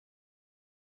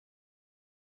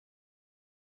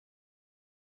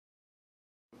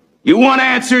You want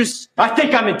answers? I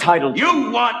think I'm entitled. You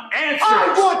want answers?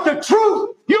 I want the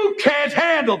truth! You can't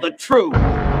handle the truth.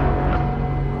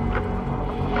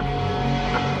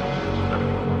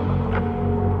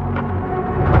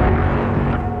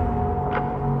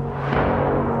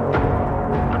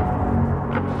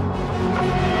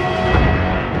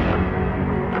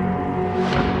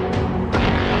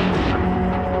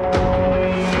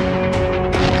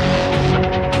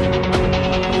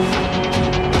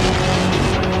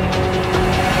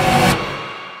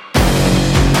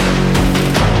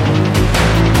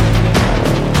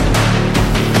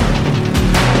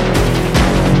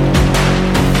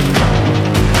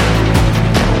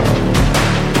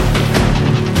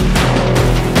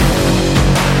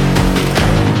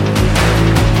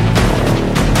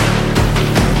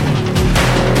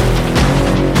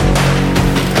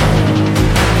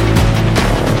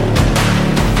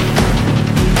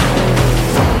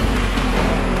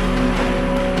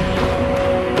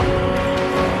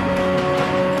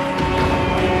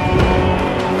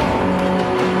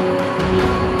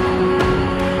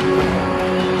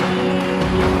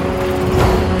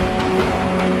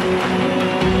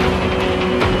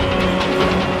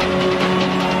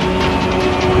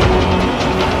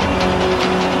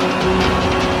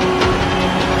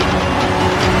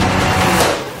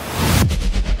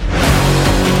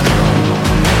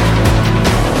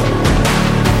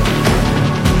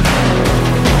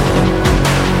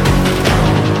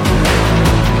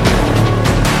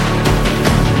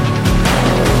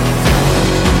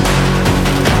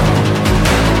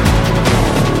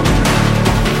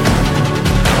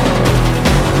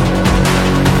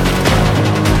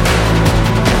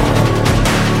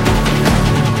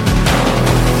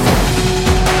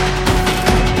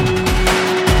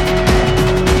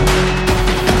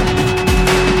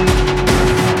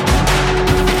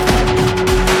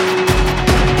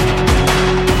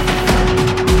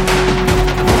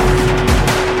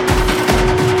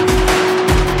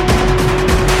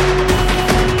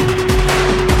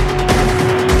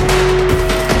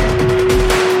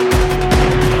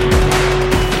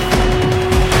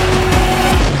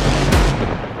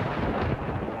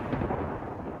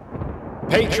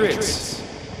 Patriots,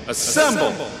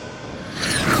 assemble!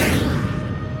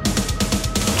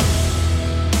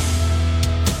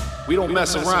 We don't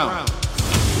mess around.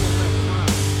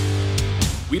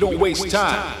 We don't waste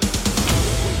time.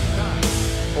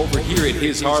 Over here at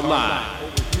His Hard Line.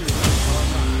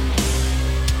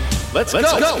 Let's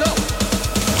go!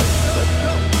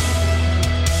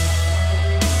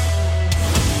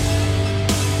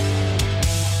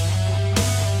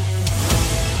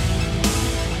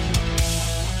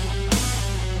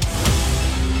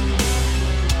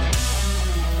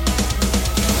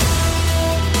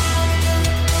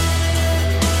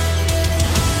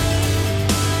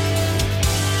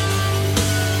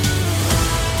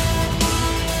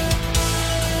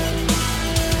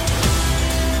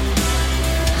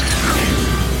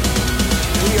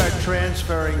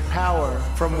 Transferring power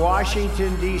from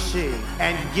Washington, D.C.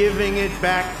 and giving it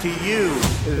back to you,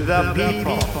 the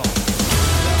people.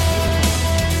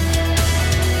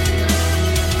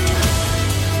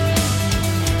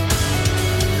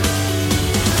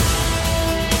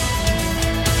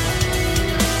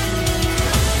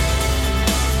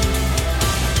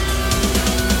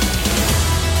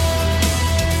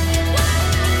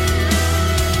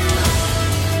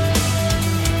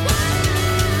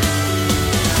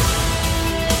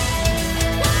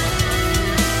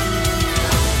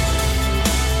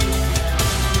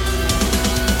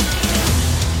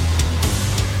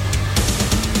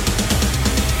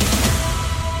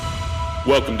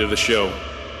 Welcome to the show.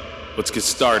 Let's get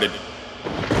started.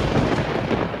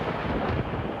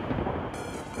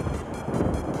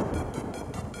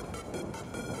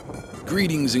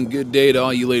 Greetings and good day to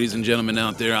all you ladies and gentlemen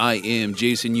out there. I am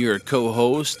Jason, your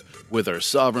co-host, with our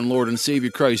sovereign Lord and Savior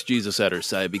Christ Jesus at our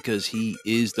side, because he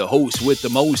is the host with the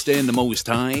most and the most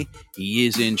high. He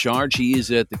is in charge. He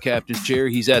is at the captain's chair.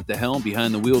 He's at the helm,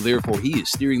 behind the wheel. Therefore, he is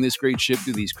steering this great ship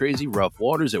through these crazy rough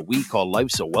waters that we call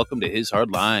life. So welcome to His Hard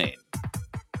Line.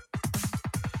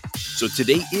 So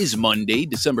today is Monday,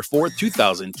 December 4th,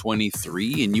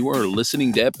 2023, and you are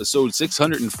listening to episode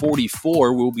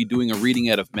 644. We'll be doing a reading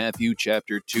out of Matthew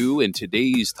chapter 2, and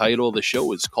today's title of the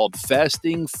show is called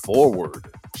Fasting Forward.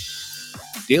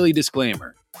 Daily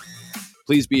disclaimer.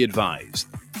 Please be advised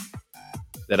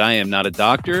that I am not a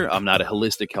doctor, I'm not a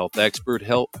holistic health expert,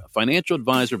 financial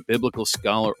advisor, biblical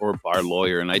scholar, or bar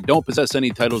lawyer, and I don't possess any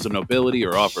titles of nobility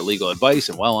or offer legal advice.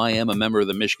 And while I am a member of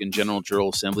the Michigan General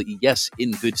Jural Assembly, yes,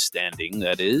 in good standing,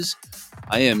 that is,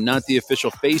 I am not the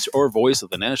official face or voice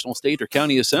of the national, state, or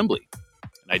county assembly.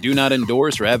 I do not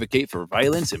endorse or advocate for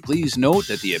violence, and please note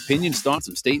that the opinions, thoughts,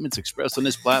 and statements expressed on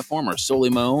this platform are solely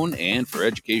my own and for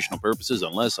educational purposes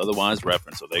unless otherwise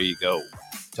referenced. So there you go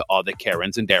to all the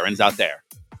Karens and Darrens out there.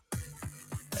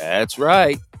 That's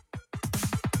right.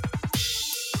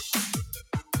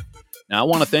 Now, I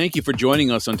want to thank you for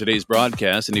joining us on today's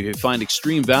broadcast, and if you find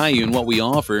extreme value in what we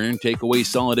offer and take away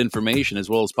solid information as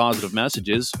well as positive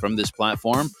messages from this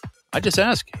platform, I just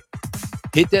ask,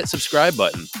 hit that subscribe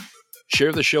button.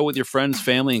 Share the show with your friends,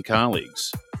 family, and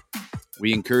colleagues.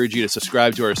 We encourage you to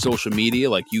subscribe to our social media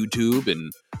like YouTube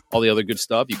and all the other good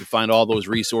stuff. You can find all those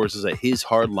resources at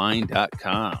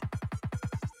hishardline.com.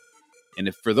 And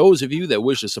if for those of you that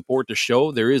wish to support the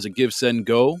show, there is a Give, Send,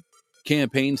 Go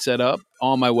campaign set up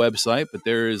on my website, but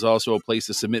there is also a place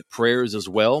to submit prayers as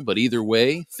well. But either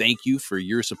way, thank you for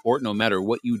your support no matter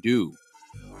what you do.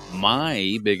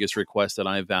 My biggest request that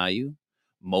I value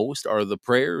most are the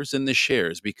prayers and the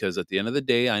shares, because at the end of the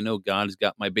day, I know God's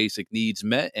got my basic needs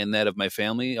met and that of my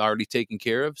family already taken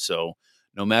care of. So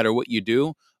no matter what you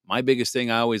do, my biggest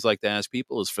thing I always like to ask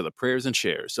people is for the prayers and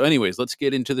shares. So anyways, let's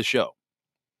get into the show.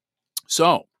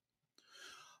 So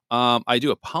I do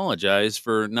apologize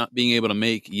for not being able to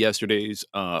make yesterday's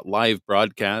live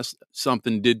broadcast.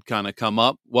 Something did kind of come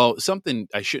up. Well, something,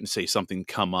 I shouldn't say something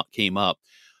came up.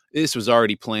 This was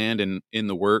already planned and in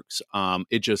the works.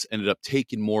 It just ended up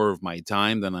taking more of my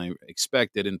time than I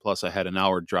expected. And plus I had an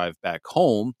hour drive back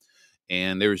home,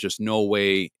 and there was just no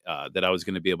way that I was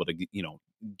going to be able to,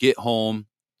 get home,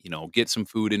 get some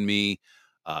food in me,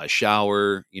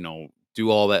 shower, do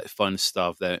all that fun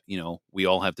stuff that, we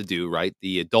all have to do, right?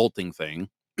 The adulting thing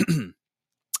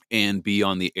and be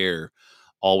on the air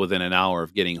all within an hour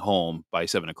of getting home by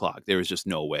 7:00. There was just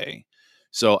no way.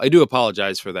 So I do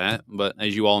apologize for that. But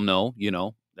as you all know,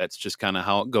 that's just kind of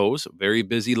how it goes. A very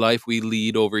busy life we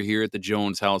lead over here at the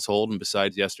Jones household. And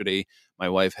besides, yesterday, my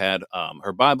wife had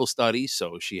her Bible study.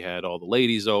 So she had all the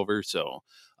ladies over. So,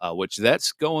 which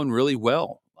that's going really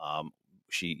well.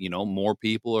 More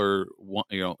people are,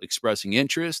 expressing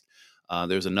interest.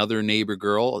 There's another neighbor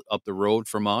girl up the road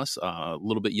from us, a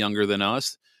little bit younger than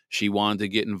us. She wanted to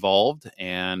get involved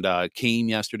and came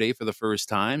yesterday for the first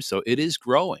time. So it is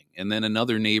growing. And then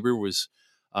another neighbor was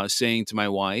saying to my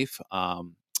wife,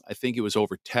 I think it was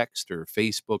over text or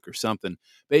Facebook or something,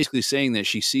 basically saying that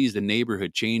she sees the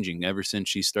neighborhood changing ever since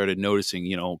she started noticing,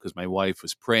 because my wife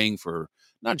was praying for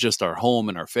not just our home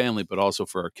and our family, but also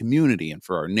for our community and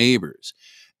for our neighbors.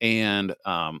 And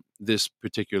this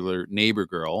particular neighbor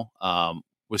girl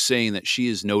was saying that she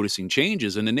is noticing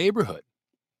changes in the neighborhood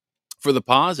for the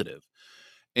positive.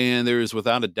 And there is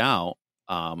without a doubt,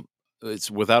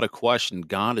 it's without a question,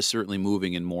 God is certainly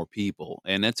moving in more people.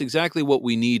 And that's exactly what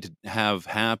we need to have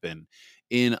happen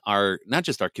in our, not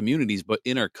just our communities, but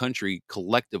in our country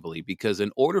collectively. Because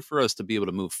in order for us to be able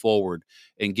to move forward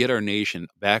and get our nation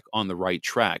back on the right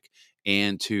track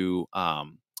and to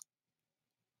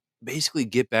basically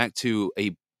get back to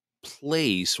a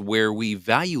place where we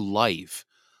value life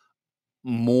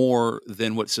more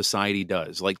than what society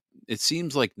does. Like, it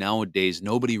seems like nowadays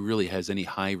nobody really has any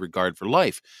high regard for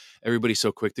life. Everybody's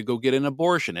so quick to go get an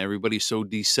abortion. Everybody's so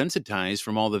desensitized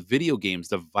from all the video games,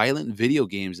 the violent video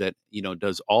games that,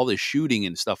 does all the shooting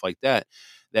and stuff like that.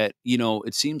 That,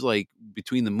 it seems like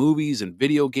between the movies and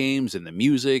video games and the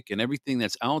music and everything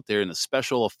that's out there and the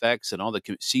special effects and all the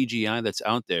CGI that's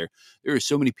out there, there are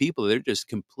so many people that are just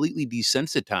completely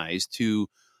desensitized to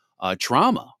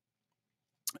trauma.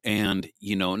 And,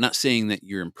 not saying that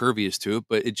you're impervious to it,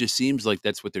 but it just seems like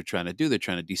that's what they're trying to do. They're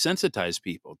trying to desensitize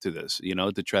people to this,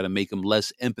 to try to make them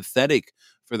less empathetic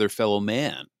for their fellow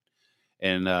man.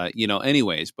 And,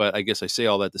 anyways, but I guess I say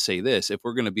all that to say this: if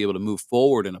we're going to be able to move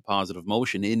forward in a positive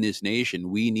motion in this nation,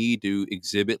 we need to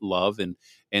exhibit love and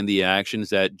the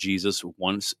actions that Jesus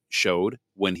once showed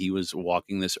when he was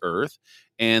walking this earth.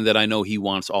 And that I know he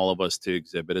wants all of us to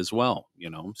exhibit as well,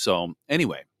 So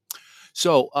anyway.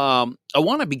 So I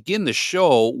want to begin the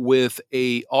show with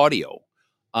a audio.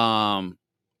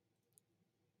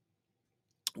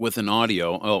 With an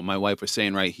audio. Oh, my wife was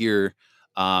saying right here,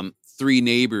 3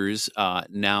 neighbors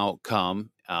now come.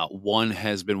 One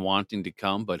has been wanting to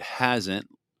come but hasn't.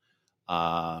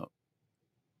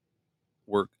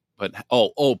 Work,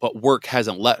 but work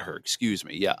hasn't let her. Excuse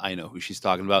me. Yeah, I know who she's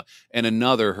talking about. And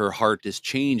another, her heart is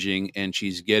changing, and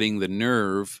she's getting the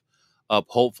nerve up,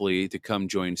 hopefully, to come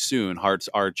join soon. Hearts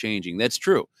are changing. That's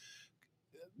true.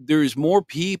 There's more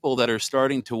people that are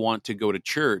starting to want to go to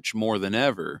church more than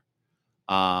ever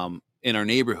in our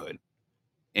neighborhood.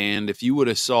 And if you would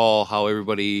have saw how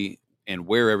everybody and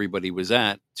where everybody was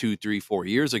at 2, 3, 4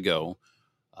 years ago,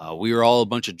 we were all a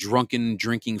bunch of drunken,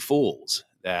 drinking fools.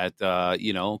 that,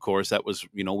 of course, that was,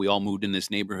 we all moved in this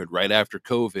neighborhood right after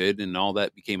COVID and all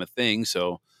that became a thing.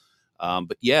 So,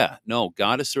 but yeah, no,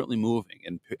 God is certainly moving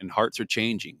and hearts are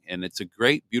changing. And it's a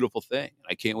great, beautiful thing.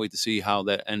 I can't wait to see how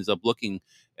that ends up looking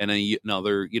in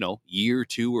another, year or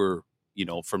two or,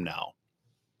 from now.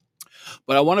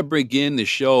 But I want to begin the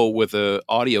show with a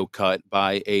audio cut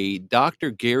by a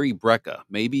Dr. Gary Brecka.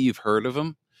 Maybe you've heard of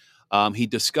him. He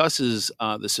discusses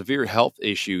the severe health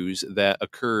issues that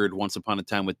occurred once upon a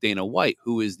time with Dana White,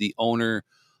 who is the owner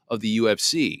of the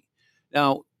UFC.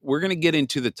 Now, we're going to get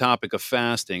into the topic of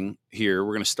fasting here.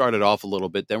 We're going to start it off a little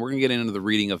bit. Then we're going to get into the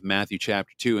reading of Matthew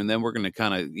chapter 2. And then we're going to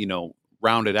kind of,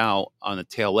 round it out on the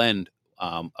tail end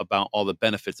about all the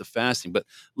benefits of fasting. But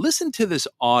listen to this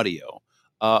audio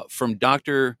from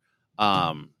Dr.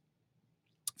 Gary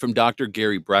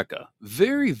Brecka.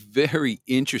 Very, very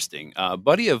interesting. A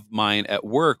buddy of mine at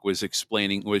work was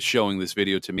showing this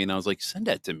video to me, and I was like, send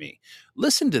that to me.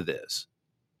 Listen to this.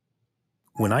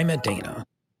 When I met Dana,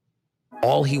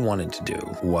 all he wanted to do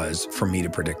was for me to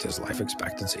predict his life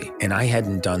expectancy. And I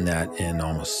hadn't done that in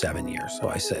almost 7 years. So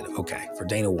I said, okay, for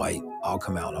Dana White, I'll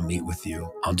come out, I'll meet with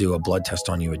you. I'll do a blood test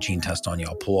on you, a gene test on you.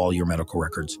 I'll pull all your medical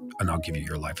records and I'll give you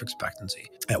your life expectancy.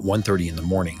 At 1:30 in the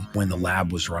morning, when the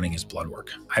lab was running his blood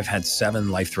work, I've had 7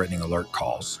 life-threatening alert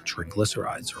calls.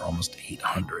 Triglycerides are almost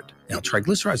 800. Now,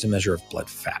 triglycerides is a measure of blood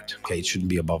fat. Okay, it shouldn't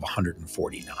be above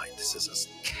 149. This is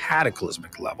a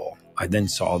cataclysmic level. I then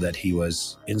saw that he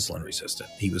was insulin resistant.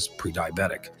 He was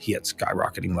pre-diabetic. He had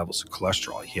skyrocketing levels of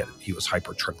cholesterol. He was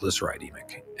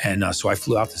hypertriglyceridemic. And so I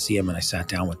flew out to see him and I sat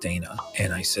down with Dana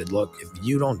and I said, look, if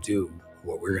you don't do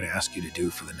what we're going to ask you to do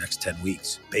for the next 10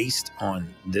 weeks, based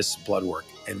on this blood work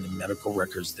and the medical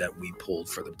records that we pulled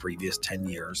for the previous 10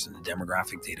 years and the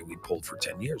demographic data we pulled for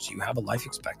 10 years, you have a life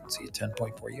expectancy of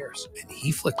 10.4 years. And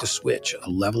he flicked a switch, a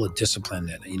level of discipline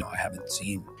that, I haven't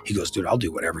seen. He goes, dude, I'll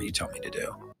do whatever you tell me to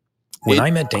do. When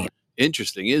I met Dana.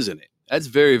 Interesting, isn't it? That's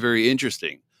very, very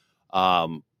interesting.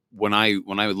 When I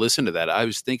listened to that, I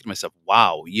was thinking to myself,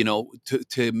 wow,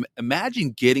 to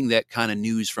imagine getting that kind of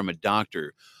news from a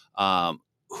doctor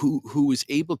who is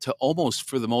able to almost,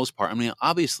 for the most part, I mean,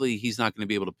 obviously he's not going to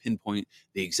be able to pinpoint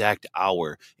the exact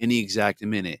hour and the exact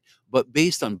minute, but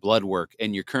based on blood work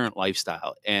and your current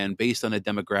lifestyle and based on the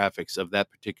demographics of that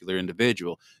particular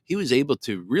individual, he was able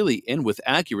to really, and with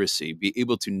accuracy, be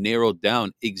able to narrow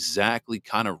down exactly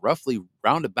kind of roughly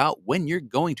roundabout when you're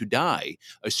going to die,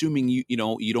 assuming you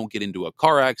don't get into a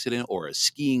car accident or a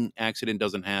skiing accident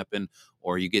doesn't happen,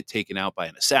 or you get taken out by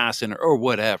an assassin or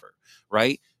whatever,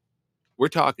 right? We're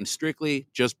talking strictly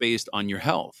just based on your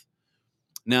health.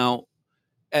 Now,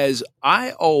 as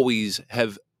I always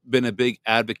have been a big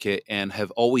advocate and have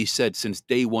always said since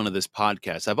day one of this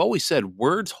podcast, I've always said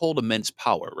words hold immense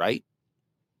power, right?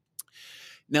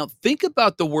 Now, think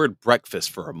about the word breakfast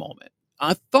for a moment.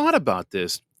 I thought about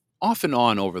this off and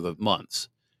on over the months.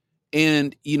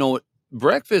 And,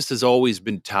 breakfast has always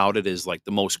been touted as like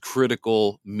the most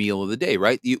critical meal of the day,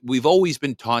 right? We've always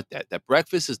been taught that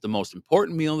breakfast is the most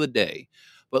important meal of the day.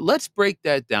 But let's break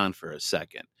that down for a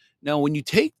second. Now, when you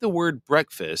take the word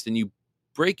breakfast and you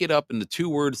break it up into 2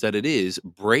 words that it is,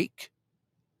 break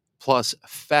plus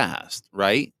fast,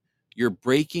 right? You're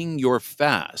breaking your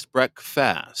fast,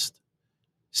 breakfast,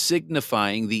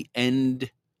 signifying the end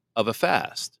of a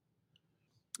fast.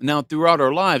 Now, throughout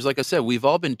our lives, like I said, we've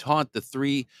all been taught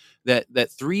that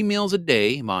 3 meals a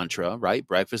day mantra, right?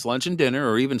 Breakfast, lunch, and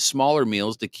dinner, or even smaller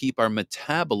meals to keep our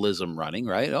metabolism running,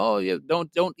 right? Oh, yeah,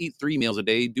 don't eat 3 meals a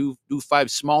day. Do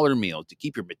 5 smaller meals to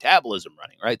keep your metabolism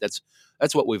running, right? That's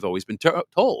what we've always been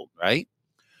told, right?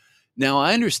 Now,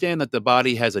 I understand that the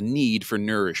body has a need for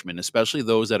nourishment, especially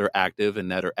those that are active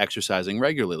and that are exercising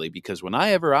regularly, because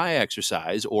whenever I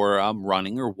exercise or I'm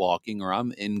running or walking or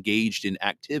I'm engaged in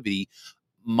activity,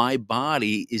 my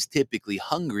body is typically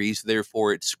hungry, so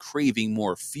therefore it's craving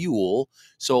more fuel.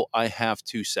 So I have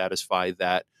to satisfy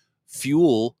that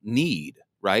fuel need,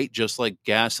 right? Just like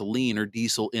gasoline or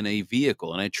diesel in a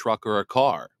vehicle, in a truck or a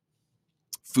car.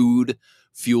 Food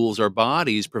fuels our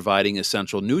bodies, providing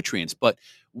essential nutrients. But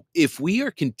if we are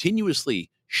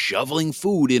continuously shoveling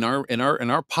food in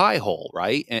our pie hole,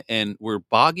 right? And we're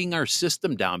bogging our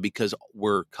system down because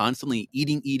we're constantly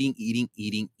eating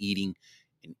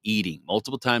and eating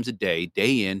multiple times a day,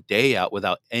 day in, day out,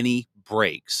 without any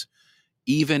breaks,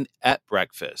 even at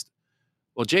breakfast.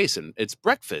 Well, Jason, it's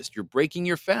breakfast. You're breaking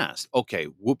your fast. Okay,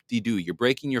 whoop-de-doo. You're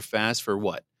breaking your fast for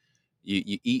what?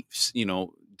 You eat,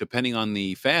 depending on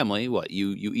the family, what?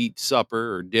 You eat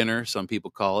supper or dinner, some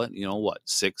people call it,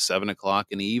 6, 7 o'clock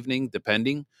in the evening,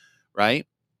 depending, right?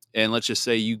 And let's just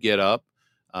say you get up,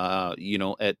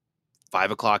 at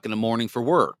 5 o'clock in the morning for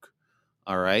work.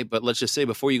 All right. But let's just say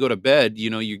before you go to bed,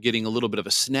 you're getting a little bit of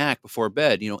a snack before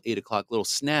bed, 8 o'clock little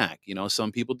snack.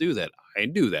 Some people do that. I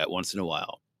do that once in a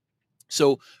while.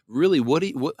 So really,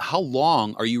 how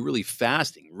long are you really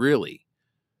fasting? Really?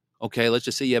 Okay. Let's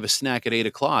just say you have a snack at 8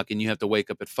 o'clock and you have to wake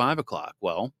up at 5 o'clock.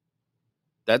 Well,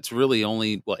 that's really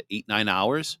only 8, 9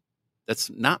 hours. That's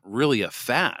not really a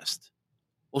fast.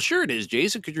 Well, sure it is,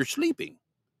 Jason, because you're sleeping.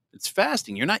 It's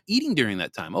fasting. You're not eating during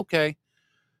that time. Okay.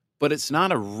 But it's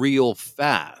not a real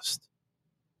fast.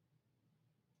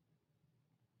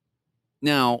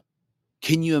 Now,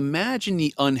 can you imagine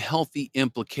the unhealthy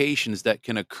implications that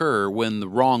can occur when the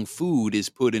wrong food is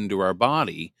put into our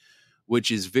body,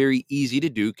 which is very easy to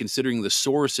do considering the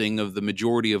sourcing of the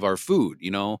majority of our food?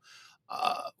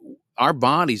 Uh, our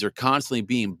bodies are constantly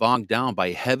being bogged down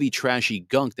by heavy, trashy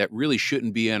gunk that really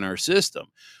shouldn't be in our system.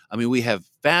 I mean, we have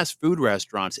fast food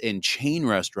restaurants and chain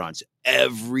restaurants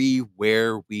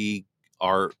everywhere we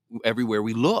are, everywhere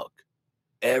we look,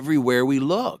 everywhere we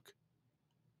look,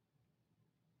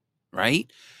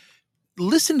 right?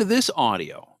 Listen to this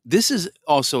audio. This is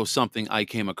also something I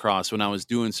came across when I was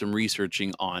doing some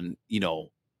researching on,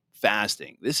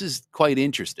 fasting. This is quite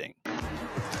interesting.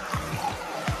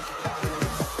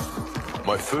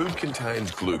 My food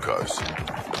contains glucose,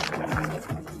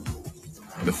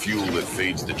 the fuel that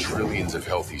feeds the trillions of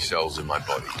healthy cells in my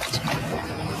body.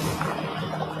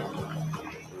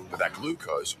 But that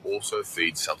glucose also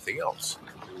feeds something else.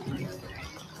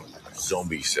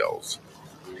 Zombie cells.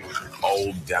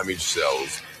 Old, damaged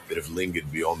cells that have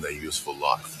lingered beyond their useful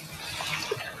life.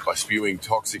 By spewing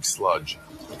toxic sludge,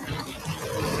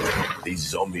 these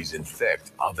zombies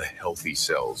infect other healthy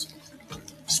cells,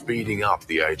 speeding up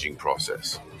the aging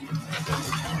process.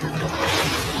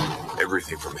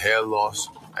 Everything from hair loss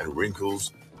and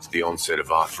wrinkles to the onset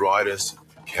of arthritis,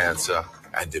 cancer,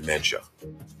 and dementia.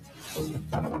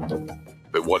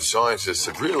 But what scientists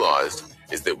have realized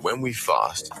is that when we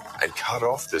fast and cut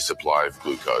off the supply of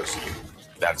glucose,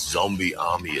 that zombie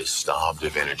army is starved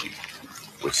of energy,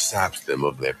 which saps them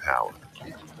of their power.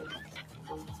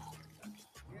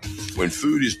 When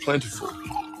food is plentiful,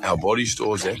 our body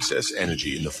stores excess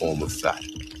energy in the form of fat,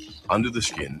 under the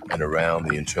skin and around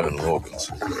the internal organs.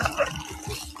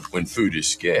 When food is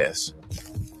scarce,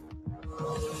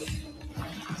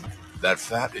 that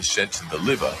fat is sent to the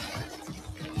liver,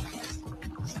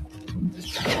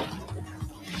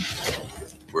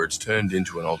 where it's turned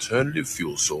into an alternative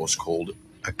fuel source called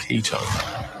a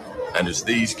ketone. And it's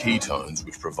these ketones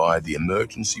which provide the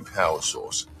emergency power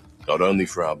source, not only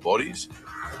for our bodies,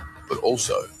 but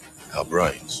also our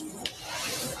brains.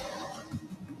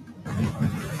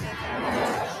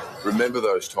 Remember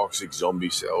those toxic zombie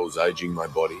cells aging my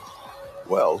body?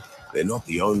 Well, they're not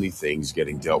the only things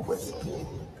getting dealt with.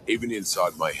 Even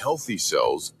inside my healthy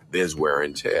cells, there's wear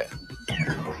and tear.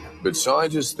 But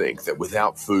scientists think that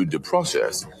without food to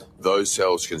process, those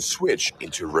cells can switch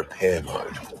into repair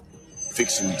mode,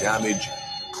 fixing damage,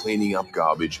 cleaning up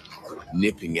garbage,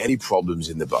 nipping any problems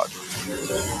in the bud.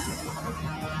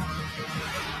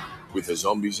 With the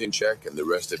zombies in check and the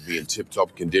rest of me in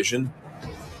tip-top condition,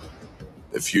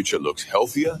 the future looks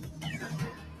healthier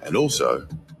and also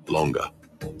longer.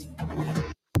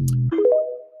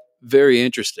 Very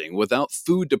interesting. Without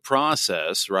food to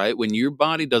process, right? When your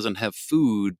body doesn't have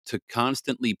food to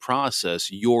constantly process,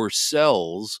 your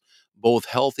cells, both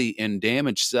healthy and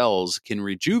damaged cells, can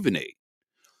rejuvenate.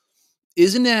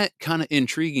 Isn't that kind of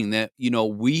intriguing that,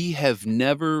 we have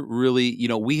never really,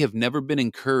 we have never been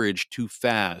encouraged to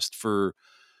fast for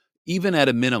even at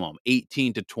a minimum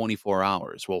 18 to 24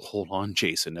 hours. Well, hold on,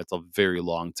 Jason. That's a very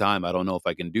long time. I don't know if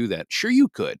I can do that. Sure, you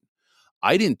could.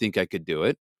 I didn't think I could do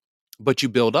it, but you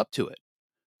build up to it.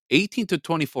 18 to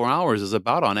 24 hours is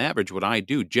about on average what I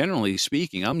do. Generally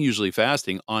speaking, I'm usually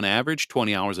fasting on average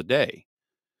 20 hours a day,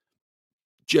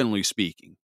 generally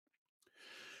speaking.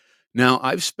 Now,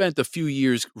 I've spent a few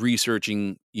years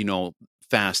researching,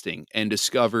 fasting and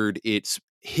discovered its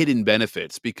hidden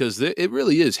benefits because it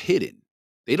really is hidden.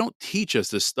 They don't teach us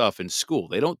this stuff in school.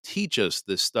 They don't teach us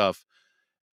this stuff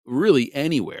really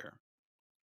anywhere.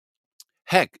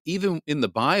 Heck, even in the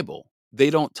Bible, they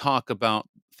don't talk about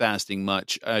fasting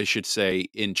much, I should say,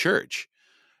 in church.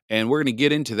 And we're going to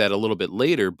get into that a little bit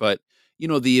later. But,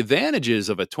 the advantages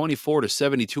of a 24 to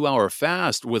 72 hour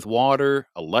fast with water,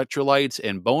 electrolytes,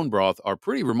 and bone broth are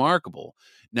pretty remarkable.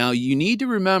 Now, you need to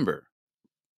remember,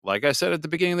 like I said at the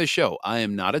beginning of the show, I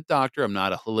am not a doctor. I'm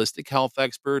not a holistic health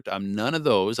expert. I'm none of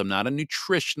those. I'm not a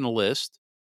nutritionalist.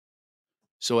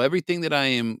 So everything that I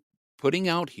am putting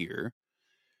out here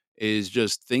is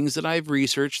just things that I've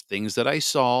researched, things that I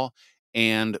saw,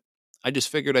 and I just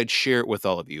figured I'd share it with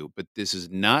all of you. But this is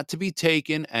not to be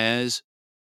taken as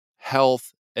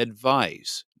health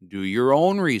advice. Do your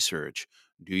own research,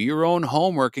 do your own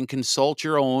homework, and consult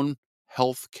your own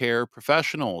healthcare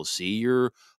professionals. See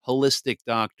your holistic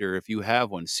doctor if you have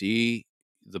one. See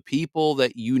the people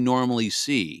that you normally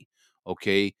see.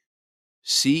 Okay.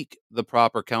 Seek the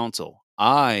proper counsel.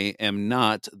 I am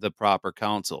not the proper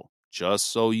counsel. Just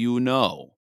so you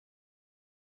know.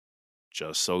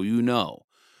 Just so you know.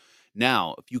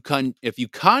 Now, if you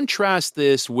contrast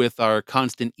this with our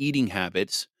constant eating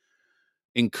habits,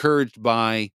 encouraged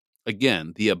by,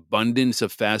 again, the abundance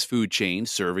of fast food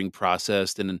chains serving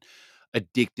processed and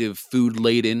addictive food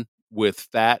laden with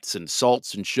fats and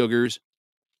salts and sugars.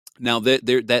 Now,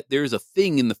 there's a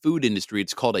thing in the food industry.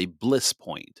 It's called a bliss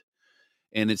point,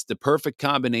 and it's the perfect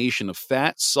combination of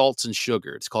fat, salts, and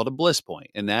sugar. It's called a bliss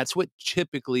point, and that's what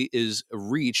typically is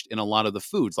reached in a lot of the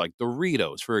foods, like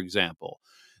Doritos, for example.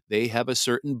 They have a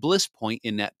certain bliss point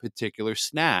in that particular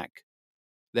snack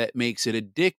that makes it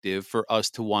addictive for us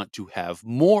to want to have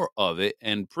more of it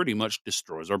and pretty much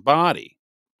destroys our body.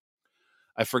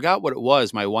 I forgot what it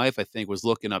was. My wife, I think, was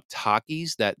looking up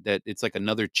Takis, that it's like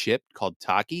another chip called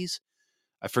Takis.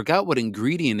 I forgot what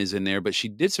ingredient is in there, but she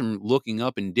did some looking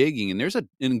up and digging, and there's an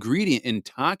ingredient in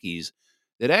Takis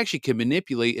that actually can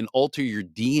manipulate and alter your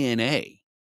DNA.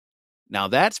 Now,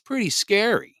 that's pretty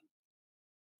scary.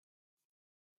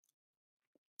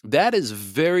 That is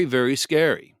very, very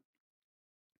scary.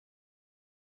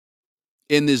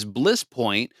 In this bliss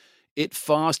point, it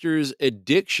fosters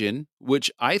addiction,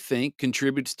 which I think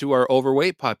contributes to our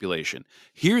overweight population.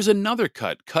 Here's another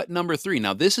cut number 3.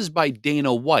 Now, this is by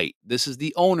Dana White. This is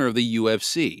the owner of the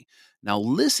UFC. Now,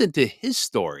 listen to his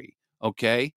story,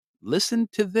 okay? Listen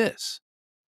to this.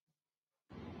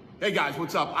 Hey guys,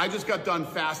 what's up? I just got done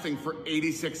fasting for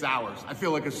 86 hours. I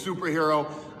feel like a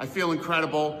superhero. I feel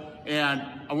incredible. And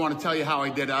I want to tell you how I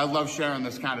did it. I love sharing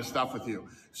this kind of stuff with you.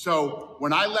 So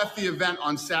when I left the event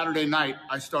on Saturday night,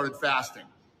 I started fasting.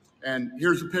 And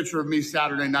here's a picture of me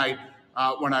Saturday night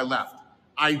when I left.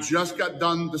 I just got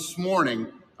done this morning.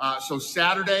 So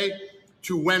Saturday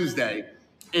to Wednesday.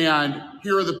 And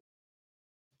here are the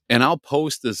And I'll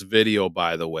post this video,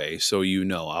 by the way, so you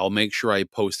know. I'll make sure I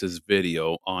post this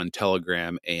video on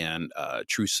Telegram and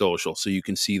True Social so you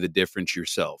can see the difference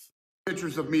yourself.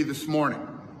 pictures of me this morning.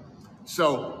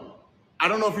 So I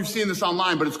don't know if you've seen this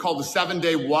online, but it's called the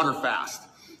 7-day water fast.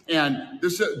 And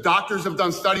this doctors have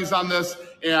done studies on this,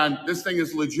 and this thing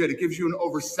is legit. It gives you an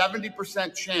over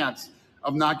 70% chance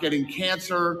of not getting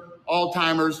cancer,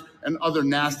 Alzheimer's, and other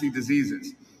nasty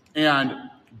diseases. And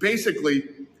basically,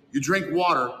 you drink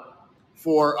water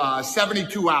for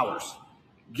 72 hours.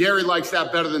 Gary likes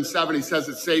that better than 7. He says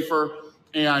it's safer.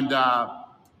 And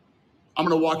I'm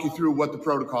going to walk you through what the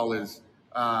protocol is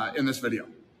in this video.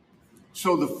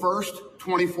 So the first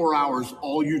 24 hours,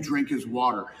 all you drink is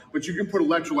water. But you can put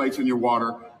electrolytes in your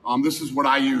water. This is what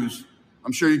I use.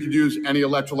 I'm sure you could use any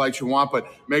electrolytes you want, but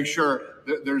make sure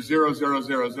that there's 0, 0,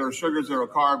 0, 0 sugar, 0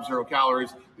 carbs, 0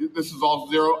 calories. This is all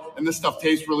 0, and this stuff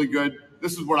tastes really good.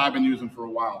 This is what I've been using for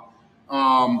a while.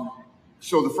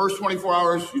 So the first 24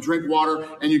 hours, you drink water,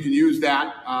 and you can use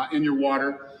that in your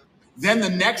water. Then the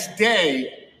next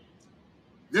day,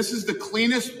 this is the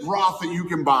cleanest broth that you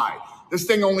can buy. This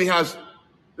thing only has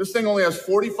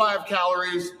 45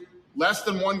 calories, less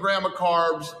than 1 gram of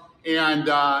carbs, and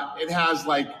it has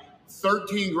like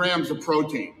 13 grams of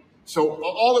protein. So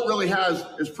all it really has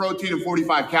is protein and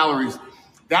 45 calories.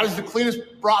 That is the cleanest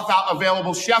broth out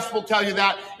available. Chefs will tell you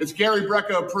that. It's Gary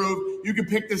Brecka approved. You can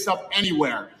pick this up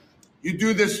anywhere. You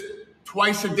do this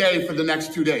twice a day for the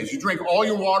next 2 days. You drink all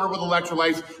your water with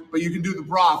electrolytes, but you can do the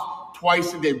broth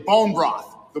twice a day. Bone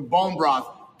broth, the bone broth,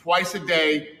 twice a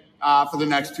day for the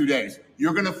next 2 days.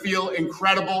 You're going to feel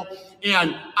incredible.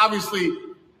 And obviously,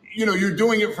 you know, you're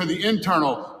doing it for the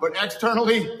internal, but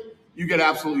externally, you get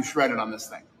absolutely shredded on this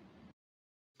thing.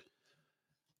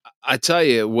 I tell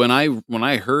you, when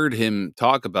I heard him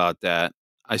talk about that,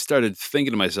 I started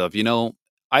thinking to myself, you know,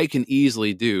 I can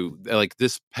easily do, like,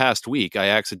 this past week, I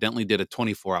accidentally did a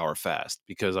 24-hour fast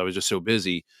because I was just so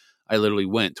busy. I literally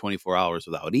went 24 hours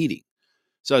without eating.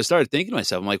 So I started thinking to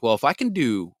myself, I'm like, well, if I can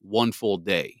do one full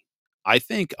day, I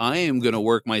think I am going to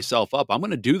work myself up. I'm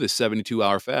going to do this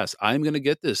 72-hour fast. I'm going to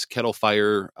get this kettle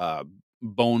fire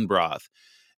bone broth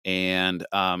and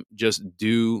just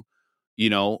do, you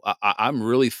know, I'm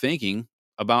really thinking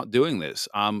about doing this.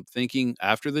 I'm thinking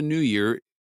after the new year,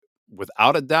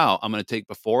 without a doubt, I'm going to take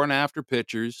before and after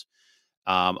pictures.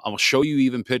 I'll show you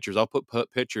even pictures. I'll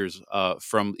put pictures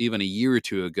from even a year or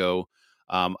two ago.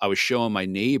 I was showing my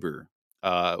neighbor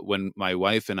when my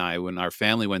wife and I, when our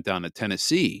family went down to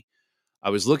Tennessee. I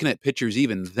was looking at pictures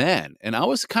even then, and I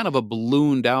was kind of a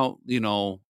ballooned out, you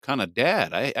know, kind of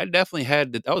dad. I definitely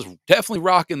I was definitely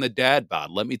rocking the dad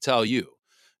bod, let me tell you.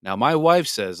 Now, my wife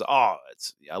says, "Oh,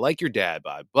 I like your dad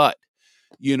bod," but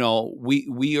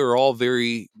we are all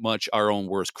very much our own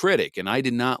worst critic, and I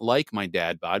did not like my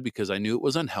dad bod because I knew it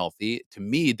was unhealthy. To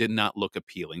me, it did not look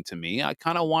appealing to me. I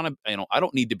kind of want to, I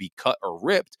don't need to be cut or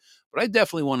ripped, but I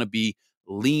definitely want to be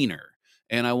leaner,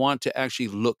 and I want to actually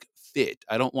look fit.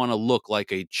 I don't want to look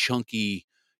like a chunky,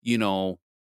 you know,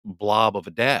 blob of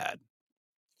a dad.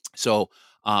 So,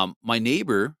 my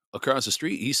neighbor across the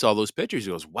street, he saw those pictures.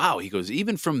 He goes, "Wow." He goes,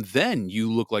 "Even from then,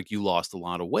 you look like you lost a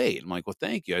lot of weight." I'm like, "Well,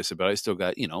 thank you." I said, "But I still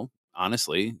got,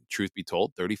 honestly, truth be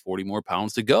told, 30, 40 more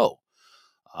pounds to go."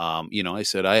 I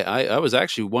said, I was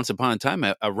actually once upon a time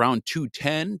at around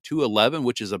 210, 211,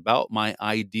 which is about my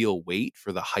ideal weight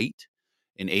for the height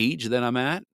and age that I'm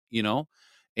at,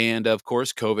 and of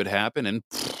course, COVID happened and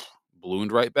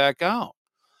ballooned right back out.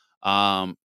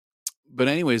 Um, but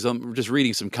anyways, I'm just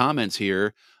reading some comments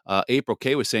here. April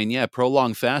K was saying, yeah,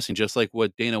 prolonged fasting, just like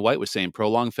what Dana White was saying,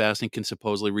 prolonged fasting can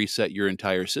supposedly reset your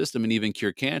entire system and even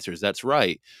cure cancers. That's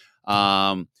right.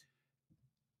 Um,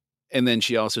 and then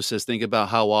she also says, think about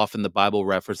how often the Bible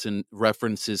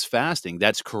references fasting.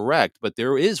 That's correct. But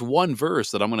there is one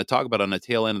verse that I'm going to talk about on the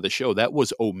tail end of the show that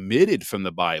was omitted from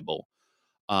the Bible,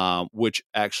 which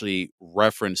actually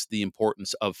referenced the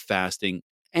importance of fasting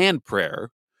and prayer.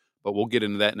 But we'll get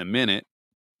into that in a minute.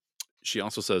 She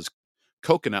also says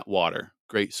coconut water,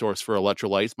 great source for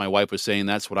electrolytes. My wife was saying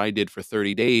that's what I did for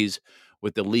 30 days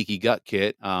with the leaky gut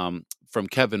kit. From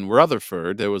Kevin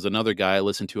Rutherford, there was another guy I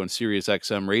listened to on Sirius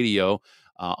XM radio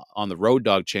on the Road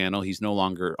Dog channel. He's no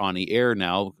longer on the air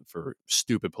now for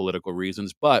stupid political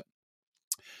reasons, but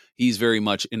he's very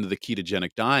much into the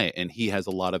ketogenic diet, and he has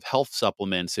a lot of health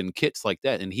supplements and kits like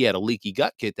that. And he had a leaky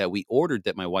gut kit that we ordered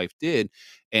that my wife did,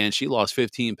 and she lost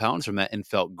 15 pounds from that and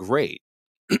felt great.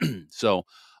 So,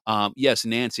 yes,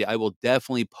 Nancy, I will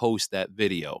definitely post that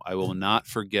video. I will not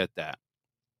forget that.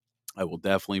 I will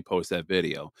definitely post that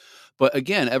video. But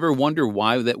again, ever wonder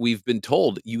why that we've been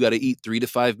told you got to eat 3 to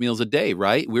 5 meals a day,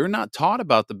 right? We're not taught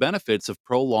about the benefits of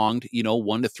prolonged,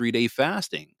 1 to 3 day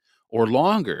fasting or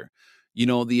longer.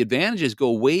 The advantages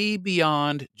go way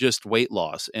beyond just weight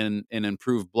loss and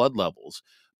improved blood levels,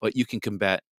 but you can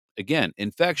combat again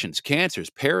infections, cancers,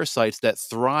 parasites that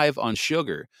thrive on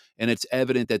sugar, and it's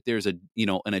evident that there's an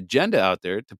agenda out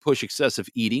there to push excessive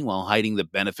eating while hiding the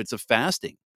benefits of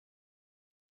fasting.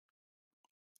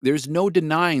 There's no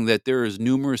denying that there is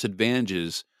numerous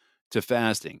advantages to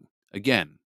fasting.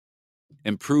 Again,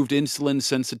 improved insulin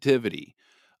sensitivity,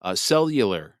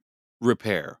 cellular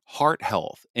repair, heart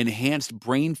health, enhanced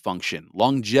brain function,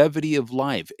 longevity of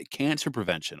life, cancer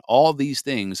prevention. All these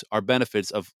things are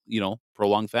benefits of,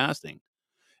 prolonged fasting.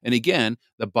 And again,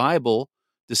 the Bible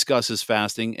discusses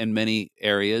fasting in many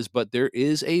areas, but there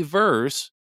is a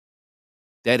verse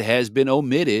that has been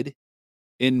omitted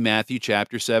in Matthew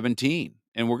chapter 17.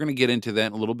 And we're going to get into that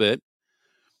in a little bit.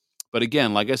 But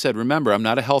again, like I said, remember, I'm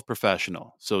not a health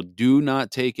professional. So do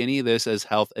not take any of this as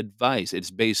health advice.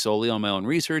 It's based solely on my own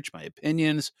research, my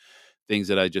opinions, things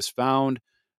that I just found.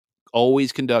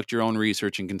 Always conduct your own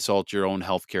research and consult your own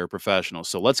healthcare professionals.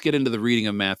 So let's get into the reading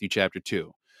of Matthew chapter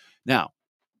 2. Now,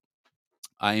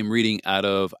 I am reading out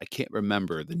of, I can't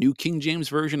remember, the New King James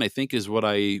Version, I think is what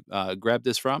I grabbed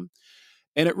this from.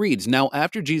 And it reads, Now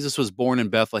after Jesus was born in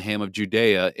Bethlehem of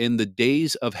Judea, in the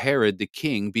days of Herod the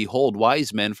king, behold,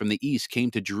 wise men from the east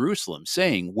came to Jerusalem,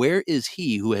 saying, Where is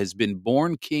he who has been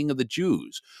born king of the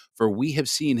Jews? For we have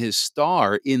seen his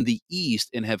star in the east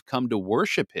and have come to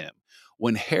worship him.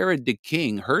 When Herod the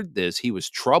king heard this, he was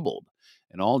troubled,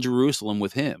 and all Jerusalem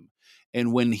with him.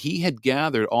 And when he had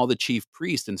gathered all the chief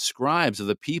priests and scribes of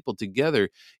the people together,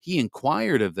 he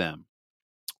inquired of them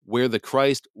where the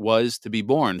Christ was to be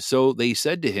born. So they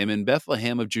said to him, In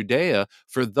Bethlehem of Judea,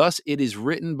 for thus it is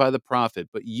written by the prophet,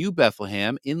 But you,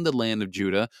 Bethlehem, in the land of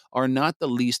Judah, are not the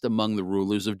least among the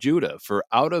rulers of Judah, for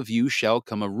out of you shall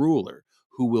come a ruler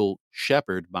who will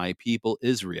shepherd my people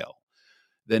Israel.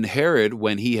 Then Herod,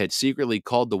 when he had secretly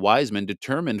called the wise men,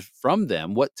 determined from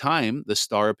them what time the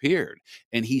star appeared.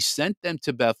 And he sent them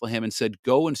to Bethlehem and said,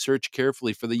 Go and search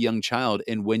carefully for the young child,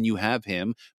 and when you have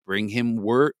him,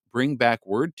 bring back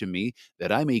word to me,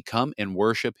 that I may come and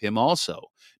worship him also.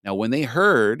 Now when they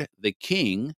heard the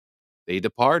king, they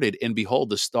departed, and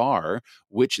behold, the star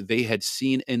which they had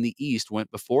seen in the east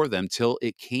went before them till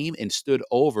it came and stood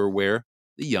over where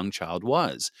the young child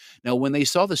was. Now, when they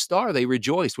saw the star, they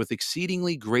rejoiced with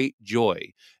exceedingly great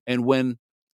joy. And when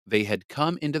they had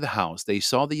come into the house, they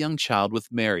saw the young child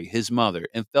with Mary, his mother,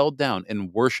 and fell down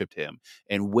and worshipped him.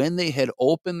 And when they had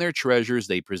opened their treasures,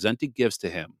 they presented gifts to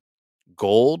him: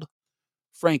 gold,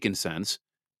 frankincense,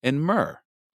 and myrrh.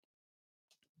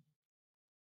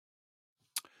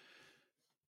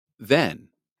 Then,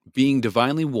 being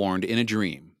divinely warned in a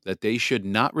dream that they should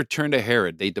not return to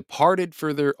Herod, they departed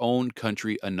for their own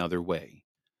country another way.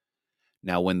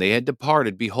 Now, when they had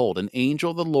departed, behold, an angel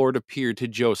of the Lord appeared to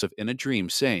Joseph in a dream,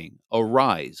 saying,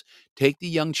 Arise, take the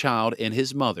young child and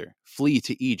his mother, flee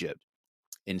to Egypt,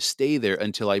 and stay there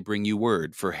until I bring you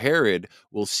word. For Herod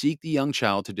will seek the young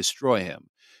child to destroy him.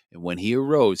 And when he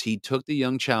arose, he took the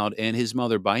young child and his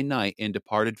mother by night and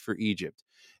departed for Egypt,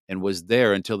 and was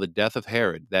there until the death of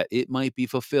Herod, that it might be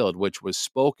fulfilled, which was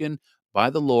spoken by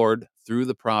the Lord through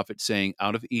the prophet, saying,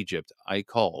 Out of Egypt I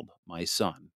called my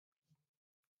son.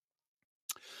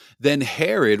 Then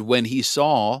Herod, when he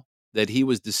saw that he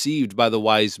was deceived by the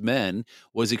wise men,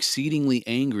 was exceedingly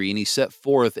angry, and he set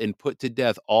forth and put to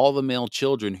death all the male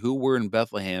children who were in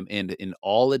Bethlehem and in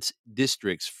all its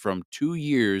districts from 2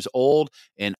 years old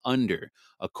and under,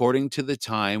 according to the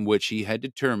time which he had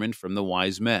determined from the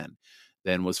wise men.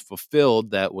 Then was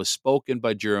fulfilled that was spoken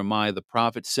by Jeremiah the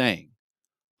prophet, saying,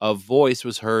 A voice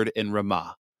was heard in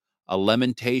Ramah, a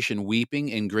lamentation,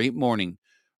 weeping, and great mourning.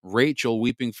 Rachel,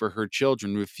 weeping for her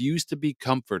children, refused to be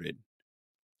comforted,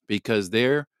 because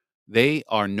they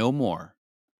are no more.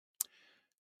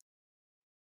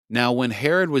 Now, when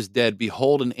Herod was dead,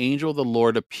 behold, an angel of the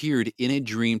Lord appeared in a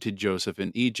dream to Joseph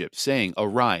in Egypt, saying,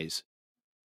 Arise,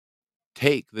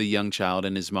 take the young child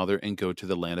and his mother, and go to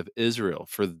the land of Israel,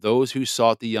 for those who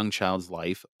sought the young child's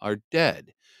life are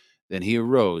dead. Then he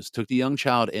arose, took the young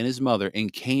child and his mother,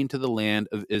 and came to the land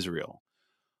of Israel.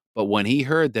 But when he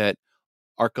heard that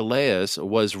Archelaus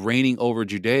was reigning over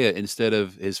Judea instead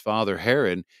of his father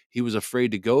Herod, he was afraid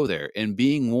to go there. And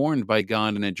being warned by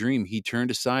God in a dream, he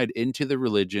turned aside into the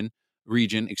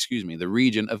the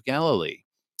region of Galilee.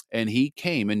 And he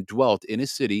came and dwelt in a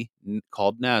city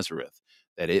called Nazareth,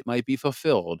 that it might be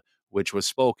fulfilled, which was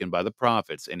spoken by the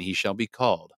prophets, and he shall be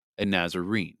called a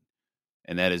Nazarene.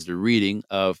 And that is the reading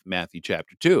of Matthew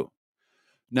chapter 2.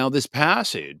 Now, this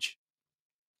passage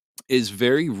is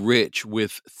very rich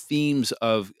with themes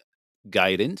of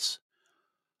guidance.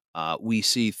 We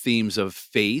see themes of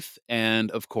faith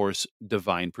and, of course,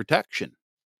 divine protection.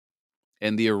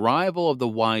 And the arrival of the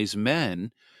wise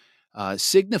men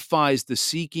signifies the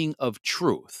seeking of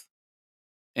truth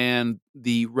and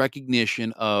the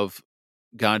recognition of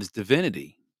God's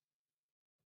divinity.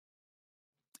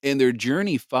 And their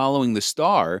journey following the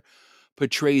star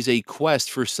portrays a quest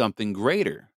for something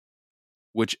greater,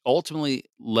 which ultimately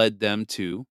led them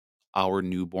to our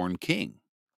newborn king,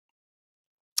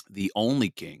 the only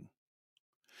king.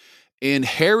 And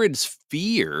Herod's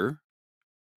fear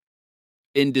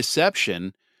and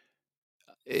deception,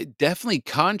 it definitely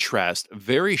contrast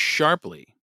very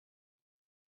sharply.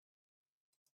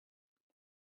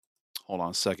 Hold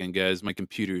on a second, guys. My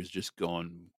computer is just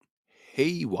going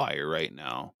haywire right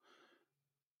now.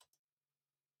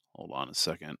 Hold on a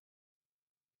second.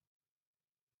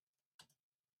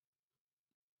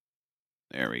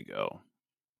 There we go.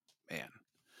 Man,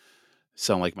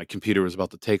 sound like my computer was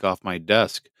about to take off my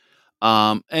desk.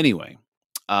 Anyway,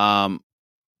 um,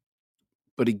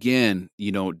 but again,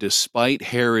 despite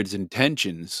Herod's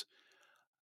intentions,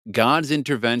 God's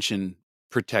intervention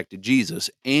protected Jesus,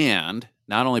 and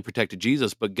not only protected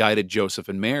Jesus, but guided Joseph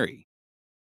and Mary,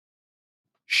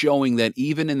 showing that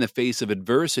even in the face of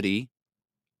adversity,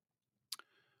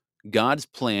 God's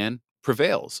plan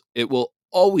prevails. It will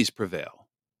always prevail.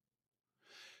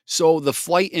 So the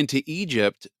flight into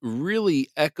Egypt really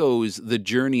echoes the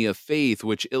journey of faith,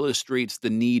 which illustrates the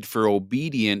need for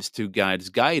obedience to God's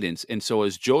guidance. And so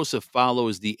as Joseph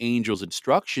follows the angel's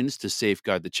instructions to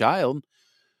safeguard the child,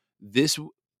 this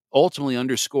ultimately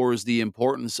underscores the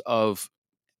importance of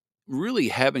really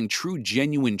having true,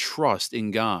 genuine trust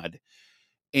in God.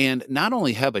 And not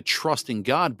only have a trust in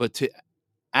God, but to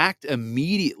act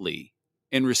immediately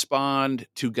and respond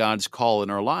to God's call in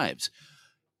our lives.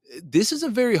 This is a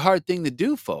very hard thing to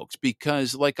do, folks,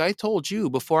 because like I told you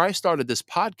before I started this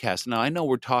podcast, now I know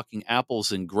we're talking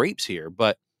apples and grapes here,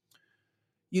 but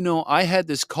I had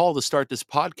this call to start this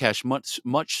podcast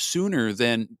much sooner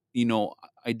than,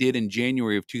 I did in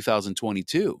January of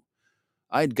 2022.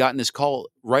 I had gotten this call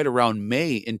right around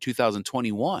May in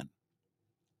 2021.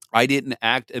 I didn't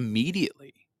act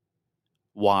immediately.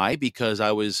 Why? Because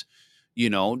I was,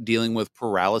 dealing with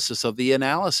paralysis of the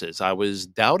analysis. I was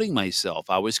doubting myself.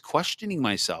 I was questioning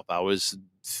myself. I was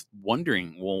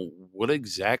wondering, well, what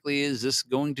exactly is this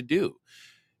going to do?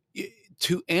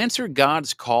 To answer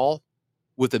God's call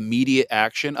with immediate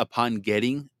action upon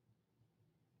getting,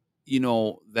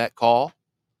 that call,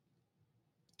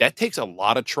 that takes a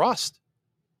lot of trust.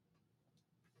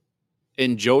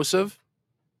 And Joseph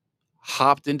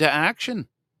hopped into action.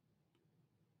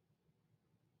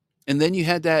 And then you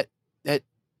had that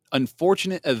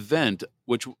unfortunate event,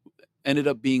 which ended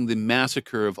up being the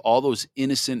massacre of all those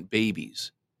innocent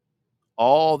babies,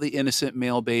 all the innocent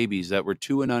male babies that were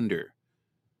 2 and under.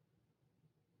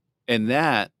 And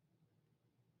that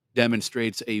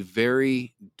demonstrates a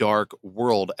very dark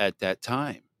world at that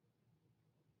time.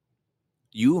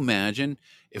 You imagine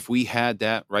if we had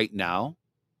that right now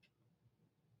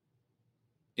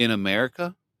in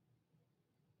America?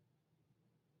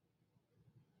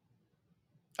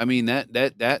 I mean,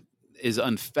 that is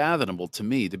unfathomable to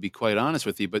me, to be quite honest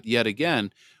with you. But yet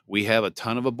again, we have a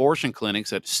ton of abortion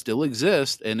clinics that still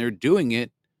exist, and they're doing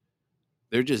it.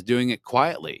 They're just doing it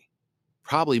quietly,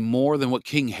 probably more than what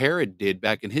King Herod did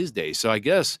back in his day. So I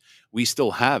guess we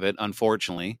still have it,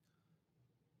 unfortunately.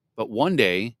 But one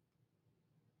day,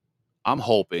 I'm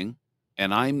hoping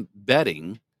and I'm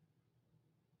betting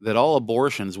that all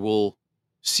abortions will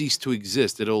cease to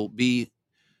exist. It'll be,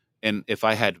 and if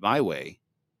I had my way,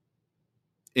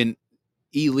 an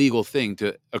illegal thing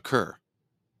to occur,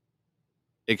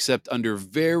 except under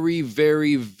very,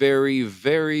 very, very,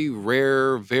 very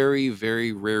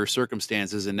rare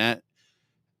circumstances. And that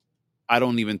I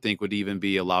don't even think would even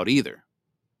be allowed either.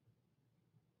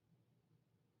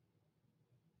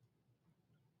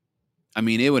 I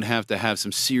mean, it would have to have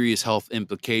some serious health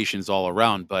implications all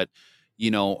around. But,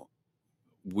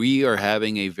 we are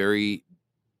having a very,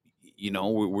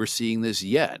 we're seeing this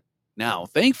yet. Now,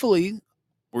 thankfully,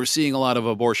 we're seeing a lot of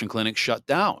abortion clinics shut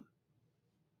down.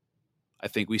 I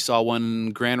think we saw one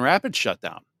in Grand Rapids shut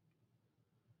down.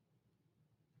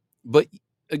 But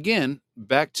again,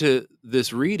 back to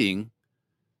this reading,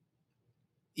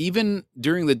 even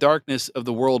during the darkness of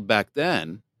the world back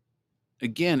then,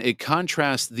 again, it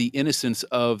contrasts the innocence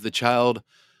of the child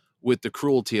with the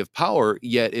cruelty of power,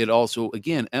 yet it also,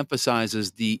 again,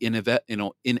 emphasizes the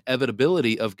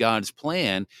inevitability of God's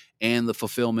plan and the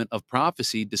fulfillment of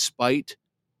prophecy despite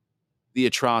the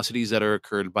atrocities that are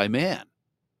occurred by man.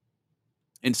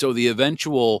 And so the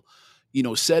eventual,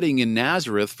 setting in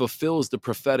Nazareth fulfills the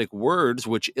prophetic words,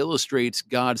 which illustrates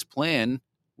God's plan,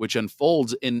 which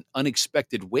unfolds in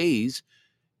unexpected ways.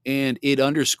 And it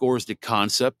underscores the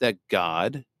concept that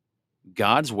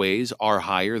God's ways are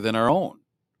higher than our own.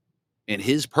 And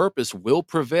his purpose will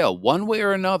prevail one way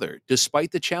or another,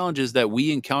 despite the challenges that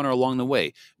we encounter along the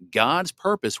way. God's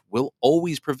purpose will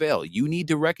always prevail. You need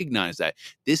to recognize that.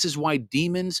 This is why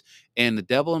demons and the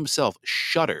devil himself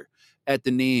shudder at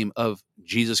the name of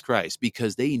Jesus Christ,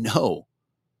 because they know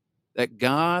that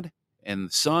God and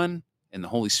the Son and the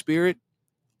Holy Spirit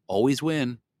always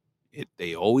win.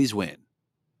 They always win.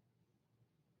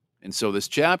 And so this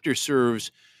chapter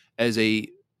serves as a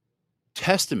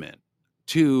testament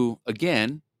to,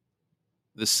 again,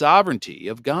 the sovereignty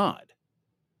of God,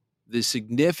 the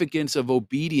significance of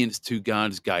obedience to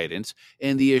God's guidance,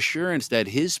 and the assurance that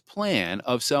his plan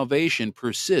of salvation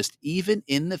persists even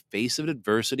in the face of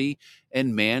adversity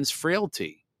and man's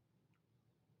frailty.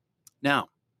 Now,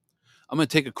 I'm going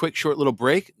to take a quick, short little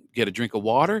break, get a drink of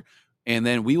water, and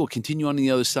then we will continue on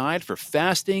the other side for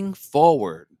Fasting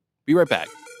Forward. Be right back.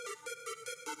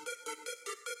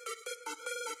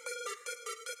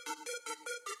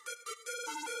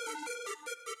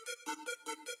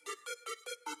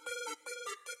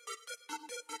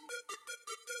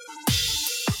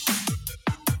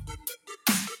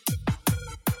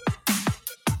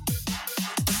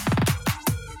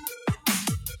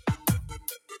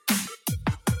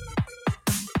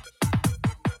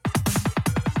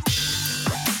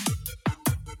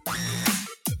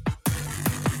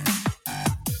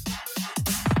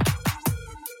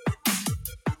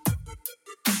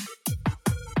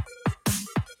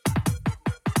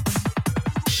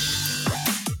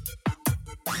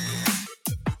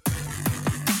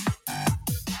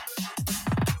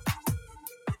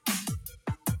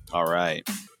 All right.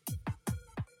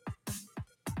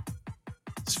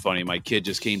 It's funny. My kid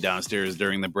just came downstairs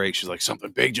during the break. She's like, something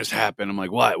big just happened. I'm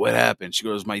like, what? What happened? She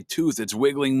goes, my tooth, it's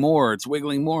wiggling more. It's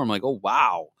wiggling more. I'm like, oh,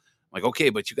 wow. I'm like, okay,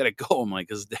 but you got to go. I'm like,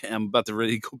 because I'm about to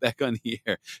really go back on the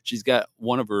air. She's got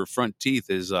one of her front teeth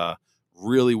is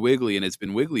really wiggly, and it's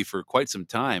been wiggly for quite some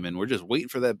time. And we're just waiting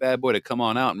for that bad boy to come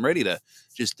on out and ready to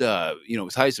just,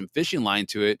 tie some fishing line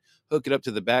to it, hook it up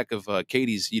to the back of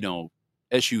Katie's,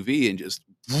 SUV and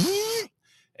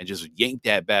just yank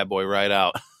that bad boy right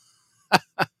out.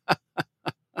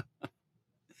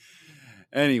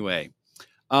 Anyway,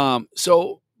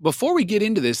 so before we get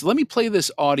into this, let me play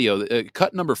this audio,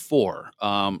 cut number 4.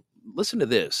 Listen to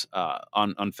this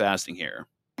on fasting here.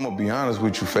 I'm gonna be honest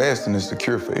with you, fasting is the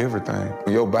cure for everything.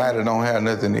 When your body don't have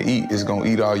nothing to eat, it's gonna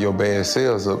eat all your bad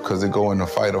cells up because it go into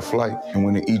fight or flight. And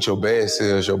when it eats your bad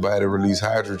cells, your body release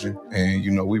hydrogen.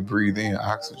 And we breathe in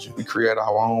oxygen. We create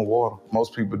our own water.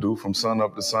 Most people do from sun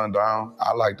up to sundown.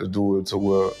 I like to do it to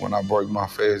where when I break my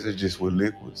fast, it's just with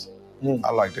liquids. I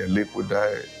like that liquid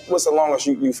diet. What's the longest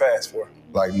you fast for?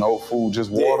 Like no food, just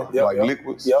water,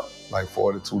 liquids. Yep. Like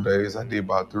 42 days. I did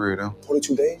about 3 of them.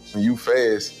 42 days? When you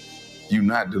fast, you're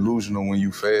not delusional when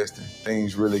you fasting.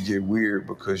 Things really get weird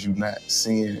because you're not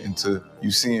seeing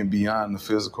beyond the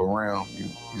physical realm.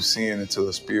 You seeing into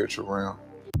the spiritual realm.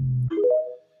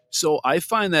 So I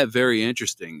find that very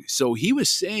interesting. So he was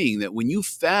saying that when you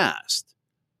fast,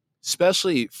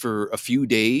 especially for a few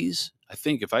days, I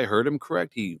think if I heard him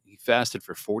correct, he fasted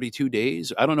for 42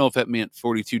 days. I don't know if that meant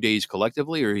 42 days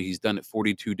collectively or he's done it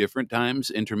 42 different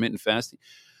times, intermittent fasting.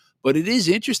 But it is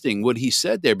interesting what he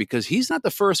said there because he's not the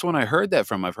first one I heard that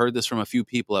from. I've heard this from a few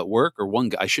people at work, or one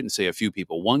guy. I shouldn't say a few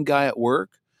people. One guy at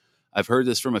work. I've heard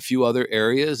this from a few other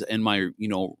areas in my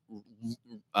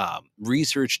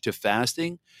research to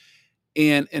fasting,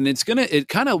 and it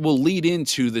kind of will lead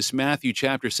into this Matthew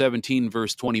chapter 17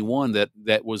 verse 21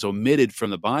 that was omitted from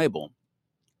the Bible.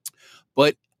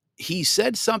 But he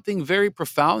said something very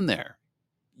profound there.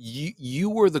 You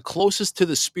were the closest to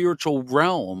the spiritual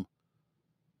realm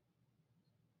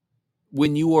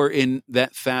when you are in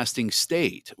that fasting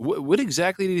state. What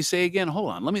exactly did he say again? Hold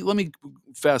on. Let me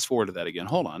fast forward to that again.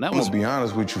 Hold on. I'm gonna be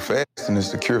honest with you, fasting is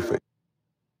the cure for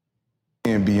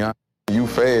and beyond. You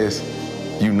fast,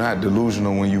 you're not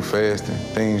delusional when you fasting.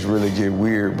 Things really get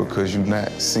weird because you're not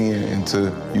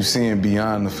seeing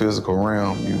beyond the physical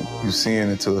realm. You seeing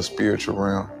into the spiritual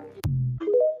realm.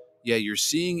 Yeah, you're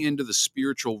seeing into the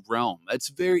spiritual realm. That's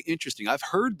very interesting. I've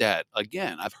heard that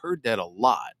a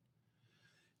lot.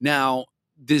 Now,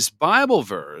 this Bible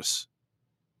verse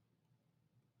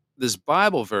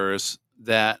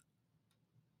that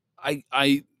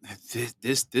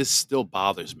this still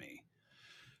bothers me.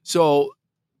 So,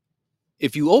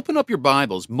 if you open up your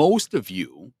Bibles, most of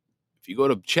you, if you go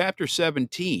to chapter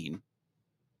 17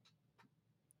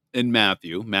 in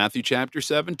Matthew chapter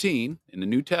 17 in the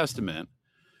New Testament,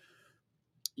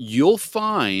 you'll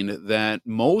find that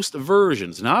most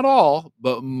versions, not all,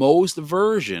 but most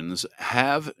versions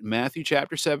have Matthew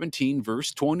chapter 17,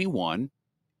 verse 21.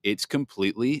 It's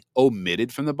completely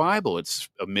omitted from the Bible. It's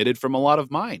omitted from a lot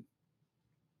of mine.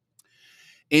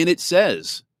 And it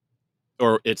says,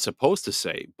 or it's supposed to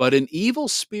say, but an evil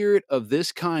spirit of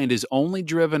this kind is only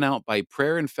driven out by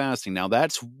prayer and fasting. Now,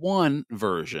 that's one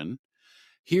version.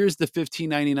 Here's the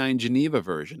 1599 Geneva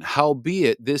version.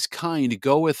 Howbeit, this kind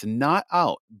goeth not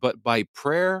out, but by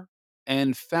prayer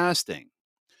and fasting.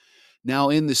 Now,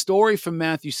 in the story from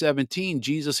Matthew 17,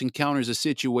 Jesus encounters a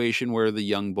situation where the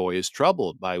young boy is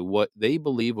troubled by what they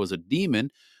believe was a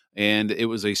demon, and it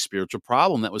was a spiritual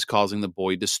problem that was causing the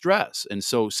boy distress. And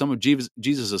so some of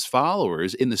Jesus's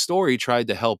followers in the story tried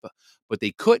to help, but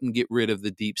they couldn't get rid of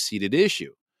the deep-seated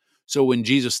issue. So when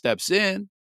Jesus steps in,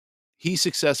 he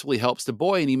successfully helps the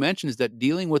boy, and he mentions that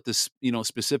dealing with this,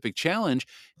 specific challenge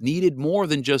needed more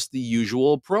than just the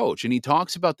usual approach. And he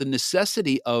talks about the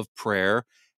necessity of prayer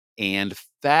and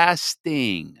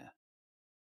fasting.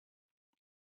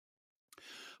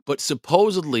 But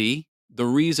supposedly, the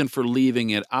reason for leaving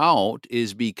it out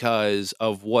is because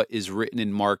of what is written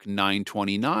in Mark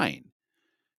 9:29.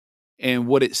 And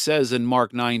what it says in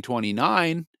Mark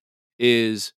 9:29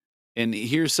 is, and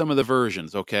here's some of the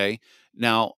versions, okay?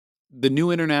 Now, the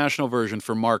New International Version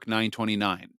for Mark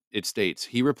 9:29, it states,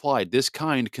 he replied, this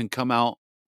kind can come out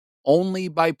only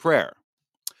by prayer.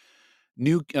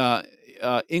 New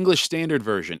English Standard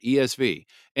Version, ESV.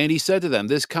 And he said to them,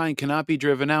 this kind cannot be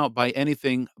driven out by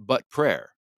anything but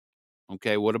prayer.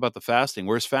 Okay, what about the fasting?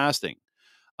 Where's fasting?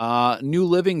 New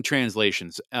Living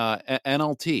Translations,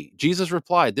 NLT. Jesus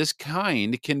replied, this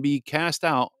kind can be cast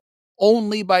out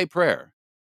only by prayer.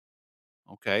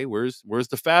 Okay, where's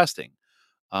the fasting?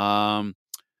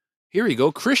 Here we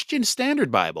go, Christian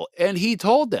Standard Bible. And he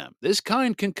told them, this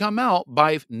kind can come out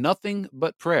by nothing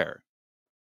but prayer.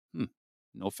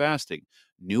 No fasting.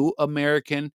 New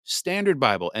American Standard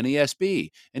Bible,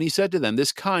 NASB. And he said to them,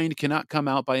 this kind cannot come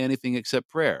out by anything except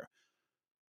prayer.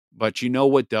 But you know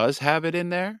what does have it in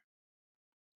there?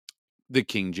 The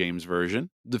King James Version,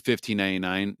 the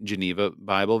 1599 Geneva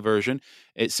Bible version.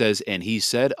 It says, and he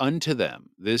said unto them,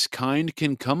 this kind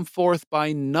can come forth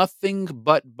by nothing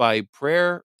but by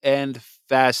prayer and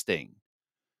fasting.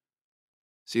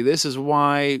 See, this is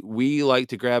why we like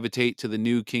to gravitate to the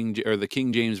new the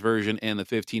King James Version and the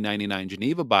 1599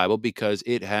 Geneva Bible, because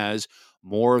it has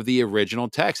more of the original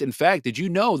text. In fact, did you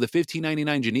know the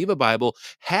 1599 Geneva Bible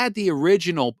had the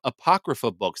original Apocrypha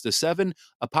books, the 7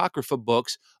 Apocrypha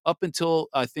books, up until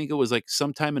I think it was like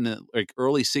sometime in the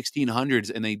early 1600s,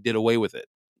 and they did away with it.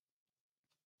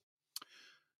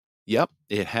 Yep,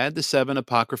 it had the 7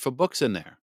 Apocrypha books in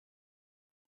there.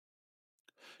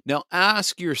 Now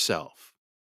ask yourself,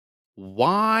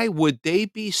 why would they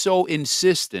be so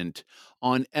insistent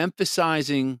on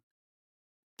emphasizing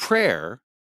prayer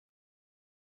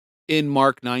in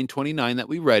Mark 9:29 that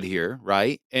we read here,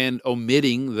 right? And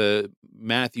omitting the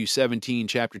Matthew 17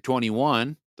 chapter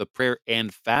 21, the prayer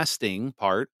and fasting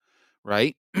part,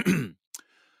 right?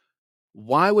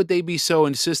 Why would they be so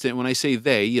insistent? When I say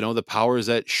they, the powers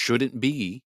that shouldn't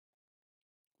be,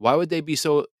 why would they be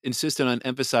so insistent on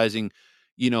emphasizing,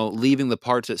 leaving the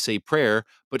parts that say prayer,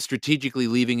 but strategically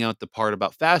leaving out the part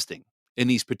about fasting in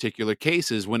these particular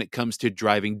cases when it comes to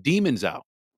driving demons out?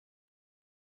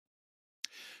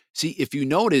 See, if you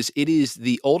notice, it is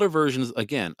the older versions,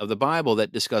 again, of the Bible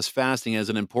that discuss fasting as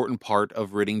an important part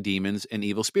of ridding demons and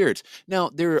evil spirits. Now,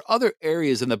 there are other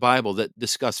areas in the Bible that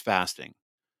discuss fasting.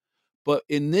 But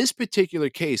in this particular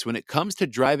case, when it comes to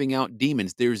driving out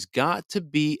demons, there's got to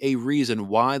be a reason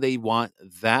why they want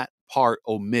that part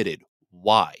omitted.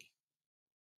 Why?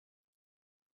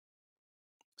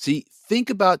 See, think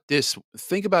about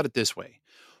it this way.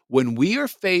 When we are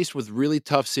faced with really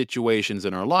tough situations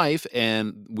in our life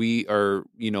and we are,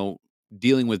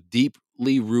 dealing with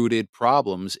deeply rooted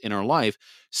problems in our life,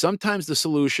 sometimes the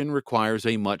solution requires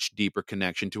a much deeper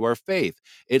connection to our faith.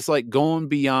 It's like going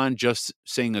beyond just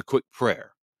saying a quick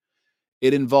prayer.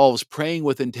 It involves praying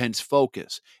with intense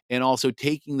focus and also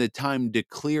taking the time to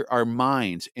clear our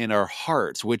minds and our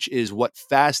hearts, which is what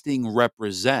fasting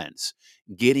represents.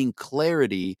 Getting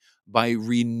clarity by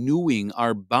renewing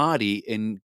our body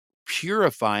and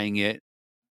purifying it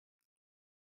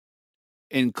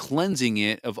and cleansing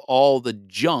it of all the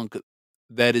junk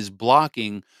that is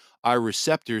blocking our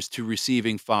receptors to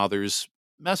receiving Father's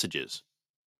messages.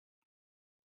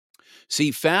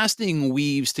 See, fasting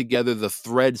weaves together the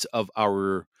threads of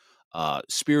our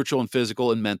spiritual and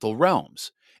physical and mental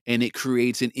realms, and it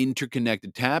creates an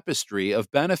interconnected tapestry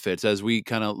of benefits, as we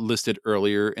kind of listed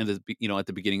earlier in at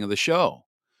the beginning of the show.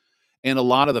 And a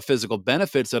lot of the physical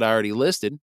benefits that I already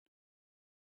listed,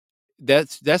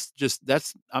 that's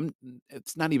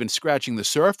it's not even scratching the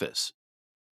surface.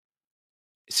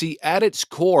 See, at its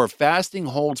core, fasting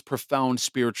holds profound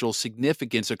spiritual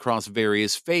significance across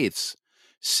various faiths,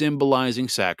 symbolizing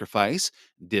sacrifice,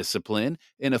 discipline,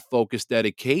 and a focused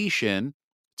dedication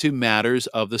to matters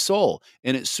of the soul.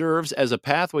 And it serves as a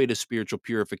pathway to spiritual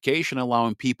purification,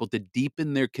 allowing people to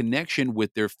deepen their connection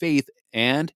with their faith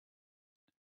and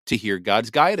to hear God's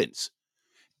guidance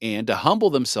and to humble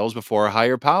themselves before a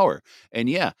higher power. And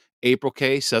yeah, April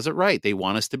K says it right. They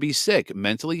want us to be sick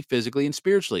mentally, physically, and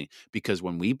spiritually, because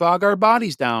when we bog our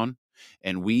bodies down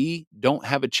and we don't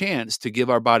have a chance to give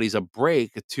our bodies a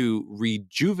break to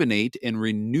rejuvenate and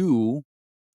renew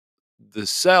the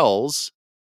cells,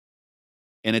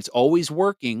 and it's always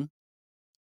working,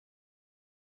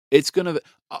 it's going to,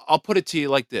 I'll put it to you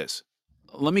like this.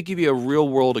 Let me give you a real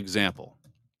world example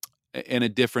in a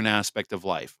different aspect of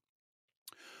life.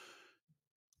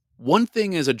 One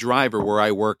thing as a driver where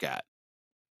I work at,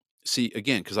 see,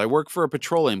 again, because I work for a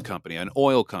petroleum company, an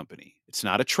oil company. It's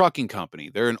not a trucking company.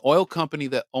 They're an oil company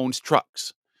that owns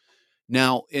trucks.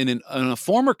 Now, in a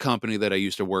former company that I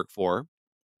used to work for,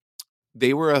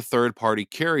 they were a third-party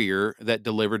carrier that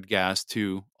delivered gas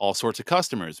to all sorts of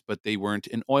customers, but they weren't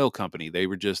an oil company. They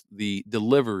were just the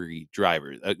delivery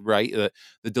driver, right?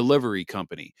 The delivery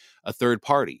company, a third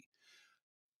party.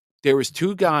 There was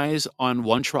 2 guys on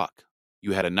one truck.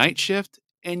 You had a night shift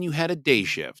and you had a day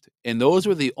shift. And those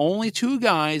were the only 2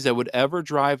 guys that would ever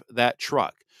drive that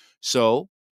truck. So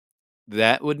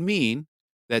that would mean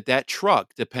that that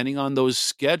truck, depending on those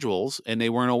schedules, and they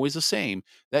weren't always the same,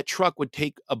 that truck would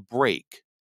take a break.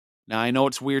 Now, I know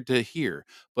it's weird to hear,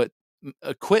 but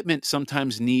equipment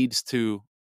sometimes needs to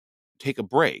take a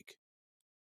break.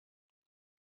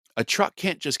 A truck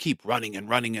can't just keep running and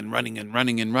running and running and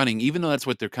running and running, even though that's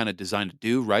what they're kind of designed to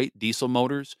do, right? Diesel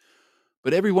motors.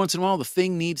 But every once in a while, the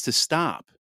thing needs to stop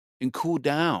and cool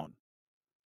down.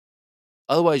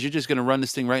 Otherwise, you're just going to run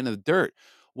this thing right into the dirt.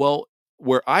 Well,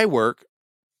 where I work,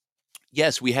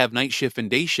 yes, we have night shift and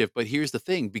day shift, but here's the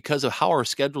thing. Because of how our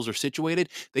schedules are situated,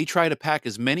 they try to pack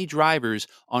as many drivers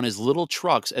on as little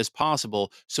trucks as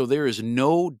possible, so there is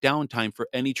no downtime for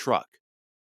any truck.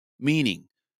 Meaning,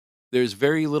 there's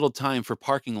very little time for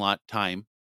parking lot time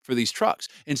for these trucks.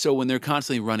 And so when they're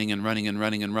constantly running and running and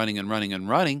running and running and running and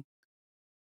running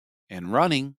and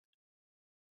running,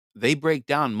 they break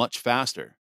down much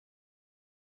faster.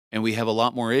 And we have a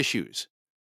lot more issues.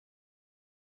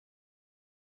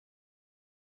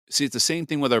 See, it's the same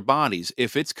thing with our bodies.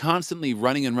 If it's constantly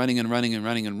running and running and running and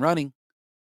running and running,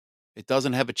 it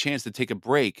doesn't have a chance to take a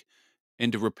break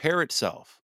and to repair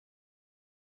itself.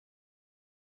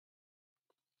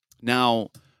 Now,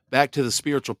 back to the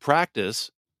spiritual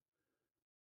practice,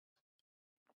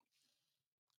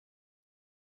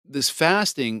 this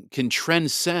fasting can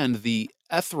transcend the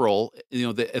ethereal,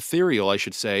 the ethereal, I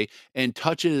should say, and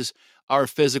touches our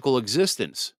physical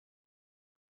existence.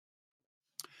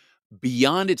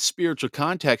 Beyond its spiritual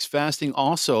context, fasting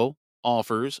also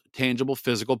offers tangible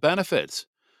physical benefits.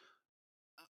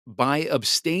 By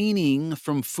abstaining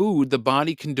from food, the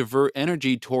body can divert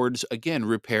energy towards, again,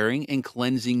 repairing and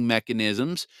cleansing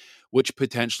mechanisms, which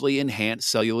potentially enhance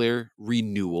cellular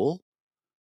renewal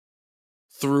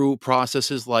through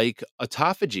processes like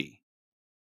autophagy.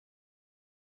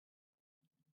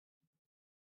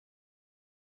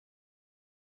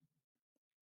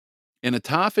 And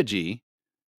autophagy,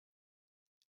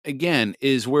 again,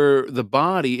 is where the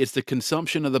body, it's the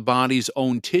consumption of the body's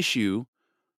own tissues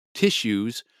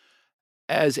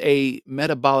as a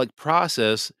metabolic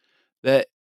process that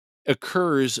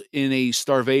occurs in a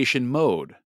starvation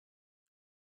mode.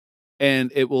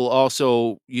 And it will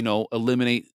also,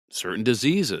 eliminate certain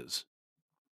diseases.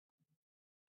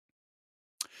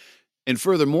 And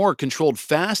furthermore, controlled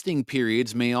fasting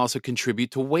periods may also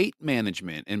contribute to weight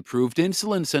management, improved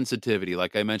insulin sensitivity,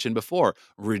 like I mentioned before,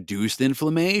 reduced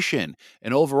inflammation,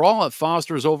 and overall, it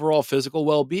fosters overall physical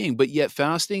well being. But yet,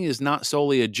 fasting is not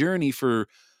solely a journey for,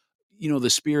 the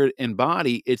spirit and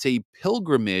body, it's a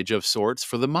pilgrimage of sorts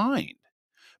for the mind.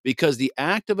 Because the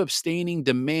act of abstaining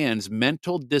demands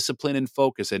mental discipline and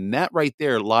focus. And that right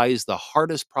there lies the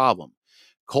hardest problem,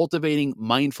 cultivating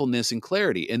mindfulness and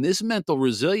clarity. And this mental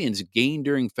resilience gained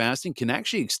during fasting can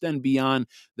actually extend beyond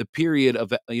the period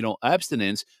of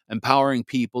abstinence, empowering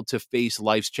people to face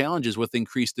life's challenges with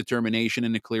increased determination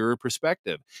and a clearer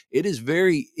perspective. It is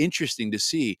very interesting to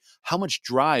see how much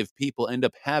drive people end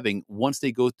up having once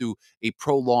they go through a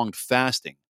prolonged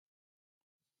fasting.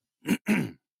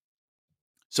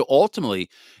 So ultimately,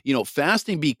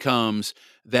 fasting becomes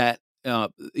that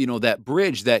that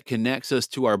bridge that connects us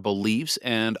to our beliefs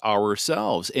and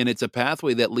ourselves, and it's a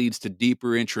pathway that leads to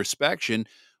deeper introspection,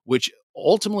 which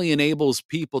ultimately enables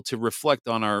people to reflect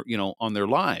on on their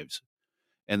lives,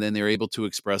 and then they're able to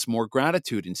express more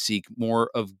gratitude and seek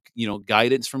more of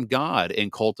guidance from God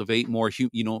and cultivate more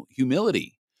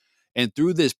humility. And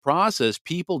through this process,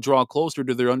 people draw closer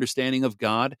to their understanding of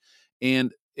God,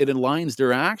 and it aligns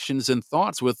their actions and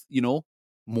thoughts with,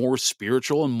 more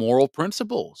spiritual and moral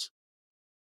principles.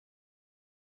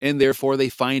 And therefore, they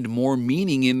find more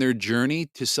meaning in their journey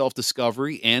to self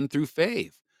discovery and through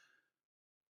faith.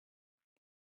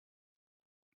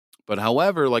 But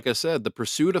however, like I said, the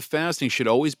pursuit of fasting should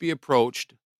always be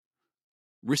approached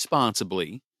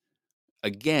responsibly.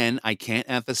 Again, I can't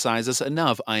emphasize this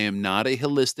enough. I am not a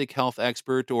holistic health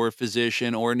expert or a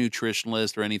physician or a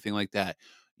nutritionalist or anything like that.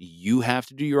 You have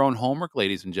to do your own homework,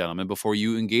 ladies and gentlemen, before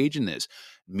you engage in this.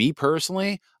 Me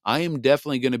personally, I am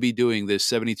definitely going to be doing this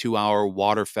 72-hour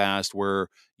water fast where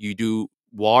you do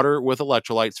water with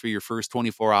electrolytes for your first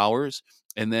 24 hours.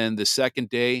 And then the second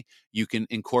day, you can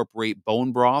incorporate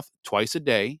bone broth twice a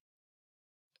day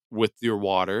with your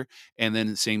water. And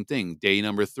then same thing, day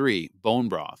number 3, bone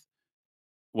broth.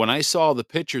 When I saw the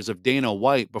pictures of Dana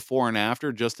White before and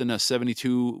after, just in a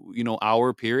 72,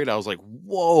 hour period, I was like,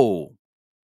 "Whoa,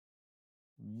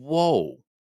 whoa."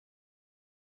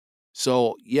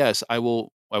 So, yes, I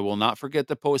will not forget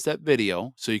to post that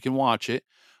video so you can watch it.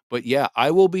 But yeah,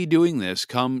 I will be doing this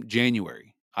come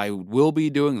January. I will be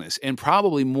doing this, and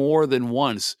probably more than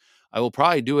once. I will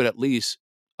probably do it at least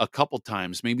a couple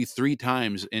times, maybe 3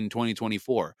 times in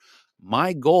 2024.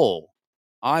 My goal,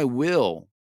 I will,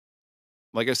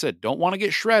 like I said, don't wanna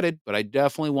get shredded, but I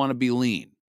definitely wanna be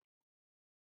lean.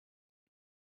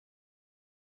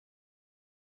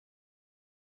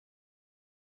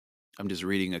 I'm just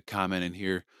reading a comment in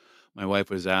here. My wife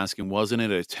was asking, "Wasn't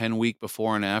it a 10-week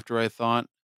before and after?" I thought.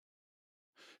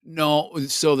 No,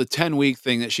 so the 10-week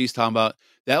thing that she's talking about,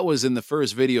 that was in the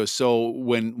first video. So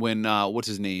when what's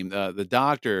his name? The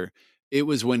doctor, it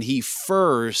was when he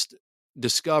first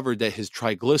discovered that his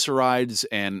triglycerides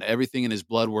and everything in his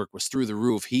blood work was through the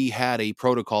roof. He had a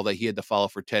protocol that he had to follow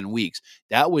for 10 weeks.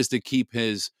 That was to keep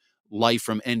his life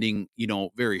from ending,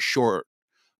 very short.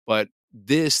 But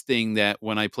this thing that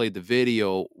when I played the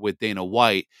video with Dana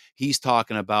White, he's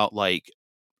talking about like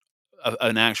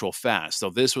an actual fast. So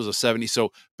this was a 70.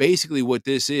 So basically what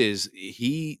this is,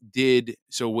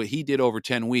 what he did over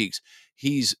 10 weeks,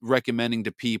 he's recommending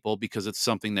to people, because it's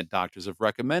something that doctors have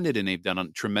recommended and they've done a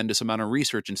tremendous amount of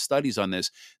research and studies on this,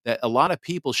 that a lot of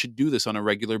people should do this on a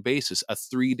regular basis, a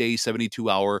 3-day,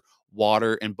 72-hour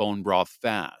water and bone broth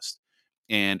fast.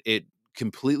 And it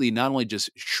completely not only just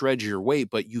shreds your weight,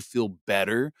 but you feel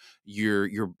better.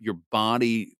 Your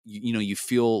body, you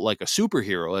feel like a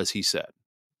superhero, as he said.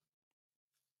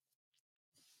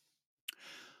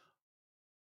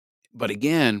 But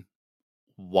again,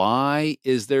 why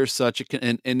is there such a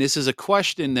and this is a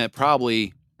question that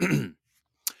probably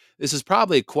this is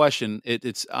probably a question.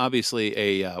 It's obviously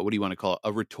a what do you want to call it?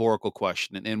 A rhetorical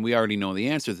question, and we already know the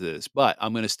answer to this. But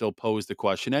I'm going to still pose the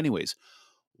question anyways.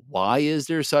 Why is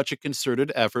there such a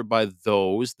concerted effort by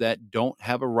those that don't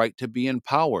have a right to be in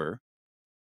power?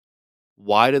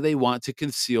 Why do they want to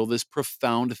conceal this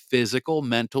profound physical,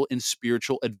 mental, and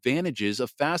spiritual advantages of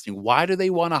fasting? Why do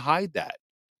they want to hide that?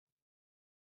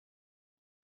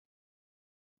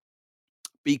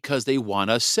 Because they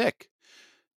want us sick.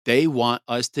 They want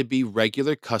us to be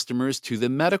regular customers to the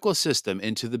medical system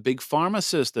and to the big pharma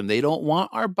system. They don't want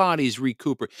our bodies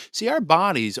recuperate. See, our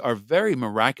bodies are very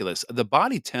miraculous. The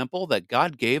body temple that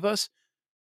God gave us,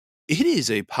 it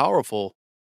is a powerful,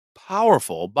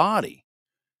 powerful body.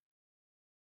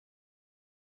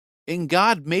 And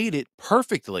God made it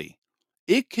perfectly.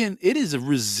 It is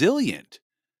resilient.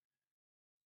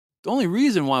 The only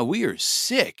reason why we are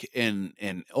sick and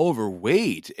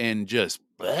overweight and just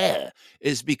bleh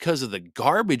is because of the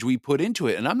garbage we put into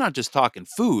it. And I'm not just talking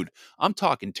food. I'm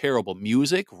talking terrible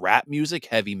music, rap music,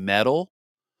 heavy metal,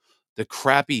 the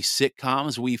crappy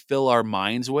sitcoms we fill our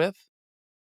minds with,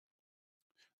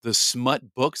 the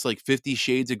smut books like 50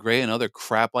 Shades of Grey and other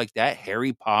crap like that,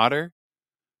 Harry Potter.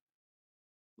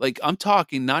 Like, I'm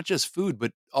talking not just food,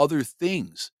 but other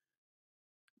things.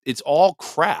 It's all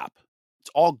crap. It's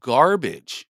all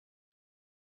garbage.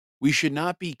 We should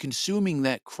not be consuming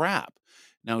that crap.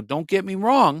 Now, don't get me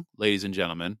wrong, ladies and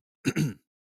gentlemen.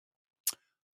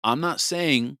 I'm not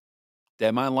saying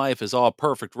that my life is all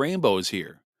perfect rainbows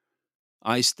here.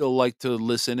 I still like to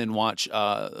listen and watch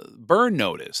Burn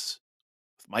Notice,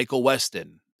 Michael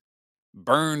Weston,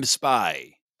 Burned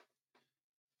Spy.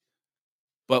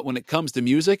 But when it comes to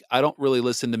music, I don't really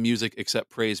listen to music except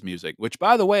praise music, which,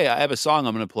 by the way, I have a song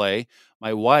I'm going to play.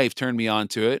 My wife turned me on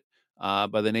to it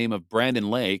by the name of Brandon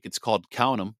Lake. It's called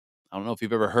Count 'em. I don't know if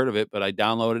you've ever heard of it, but I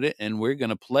downloaded it, and we're going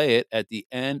to play it at the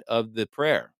end of the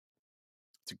prayer.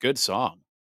 It's a good song.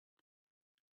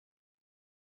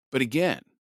 But again,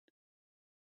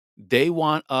 they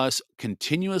want us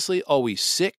continuously always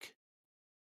sick.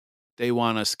 They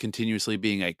want us continuously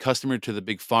being a customer to the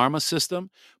big pharma system.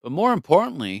 But more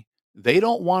importantly, they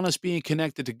don't want us being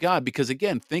connected to God because,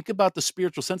 again, think about the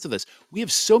spiritual sense of this. We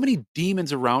have so many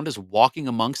demons around us walking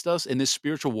amongst us in this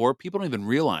spiritual war, people don't even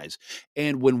realize.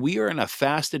 And when we are in a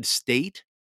fasted state,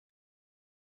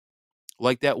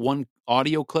 like that one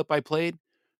audio clip I played,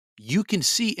 you can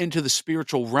see into the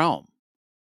spiritual realm.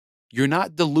 You're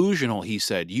not delusional, he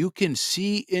said. You can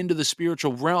see into the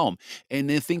spiritual realm. And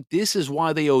they think this is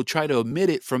why they try to omit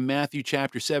it from Matthew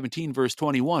chapter 17, verse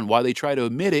 21, why they try to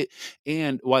omit it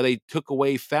and why they took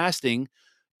away fasting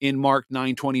in Mark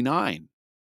 9:29.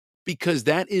 Because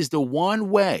that is the one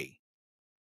way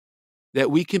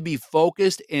that we can be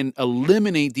focused and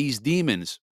eliminate these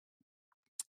demons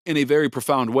in a very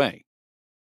profound way.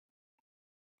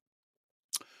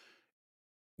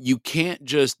 You can't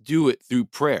just do it through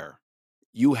prayer.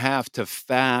 You have to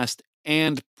fast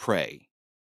and pray.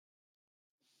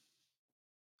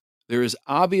 There is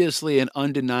obviously an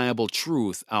undeniable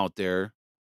truth out there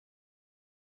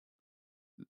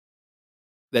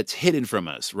that's hidden from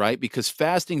us, right? Because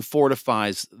fasting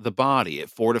fortifies the body. It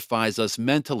fortifies us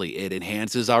mentally. It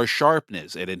enhances our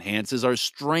sharpness. It enhances our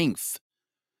strength.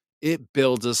 It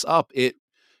builds us up. It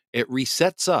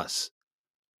resets us.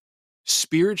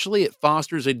 Spiritually, it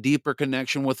fosters a deeper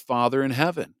connection with Father in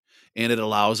heaven, and it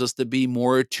allows us to be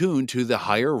more attuned to the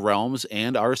higher realms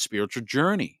and our spiritual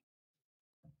journey.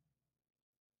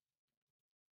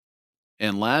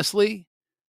 And lastly,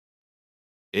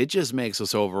 it just makes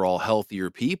us overall healthier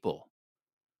people,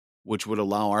 which would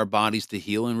allow our bodies to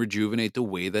heal and rejuvenate the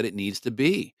way that it needs to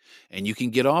be. And you can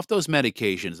get off those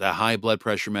medications, that high blood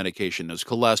pressure medication, those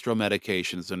cholesterol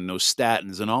medications, and those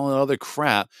statins, and all the other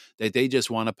crap that they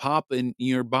just want to pop in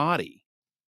your body.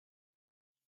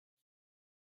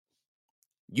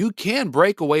 You can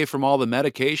break away from all the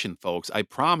medication, folks. I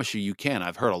promise you, you can.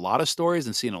 I've heard a lot of stories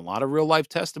and seen a lot of real life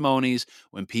testimonies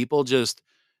when people just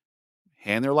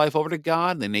hand their life over to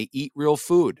God and they eat real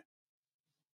food.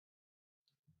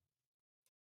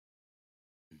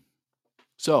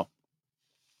 So,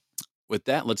 with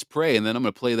that, let's pray, and then I'm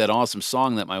going to play that awesome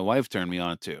song that my wife turned me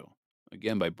on to,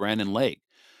 again by Brandon Lake.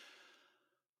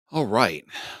 All right.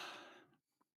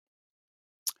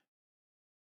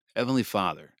 Heavenly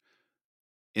Father,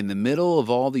 in the middle of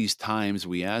all these times,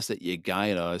 we ask that you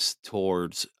guide us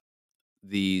towards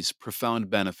these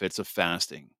profound benefits of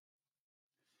fasting.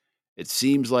 It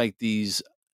seems like this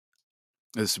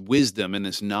wisdom and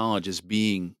this knowledge is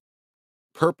being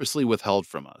purposely withheld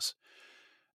from us.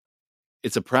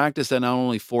 It's a practice that not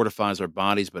only fortifies our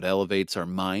bodies, but elevates our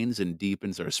minds and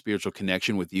deepens our spiritual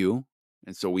connection with you.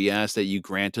 And so we ask that you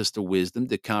grant us the wisdom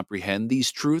to comprehend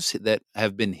these truths that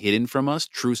have been hidden from us,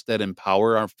 truths that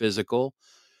empower our physical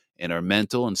and our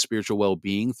mental and spiritual well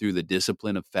being through the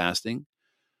discipline of fasting.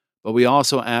 But we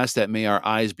also ask that may our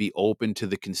eyes be open to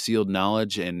the concealed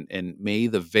knowledge, and may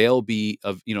the veil be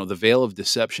of, the veil of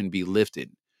deception be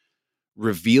lifted,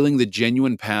 revealing the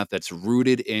genuine path that's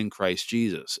rooted in Christ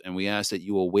Jesus. And we ask that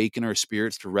you awaken our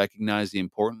spirits to recognize the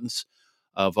importance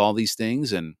of all these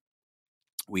things. And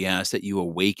we ask that you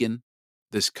awaken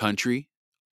this country.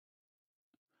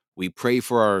 We pray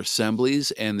for our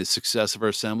assemblies and the success of our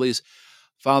assemblies.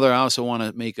 Father, I also want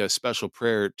to make a special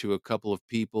prayer to a couple of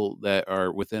people that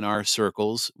are within our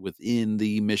circles, within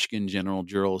the Michigan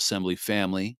General Assembly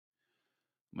family.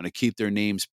 I'm going to keep their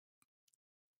names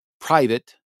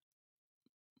private,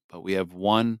 but we have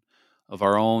one of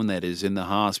our own that is in the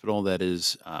hospital that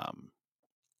is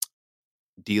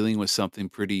dealing with something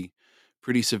pretty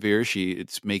severe.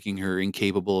 It's making her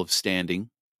incapable of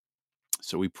standing.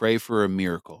 So we pray for a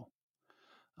miracle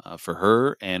for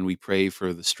her, and we pray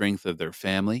for the strength of their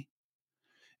family.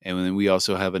 And then we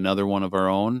also have another one of our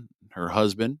own, her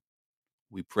husband.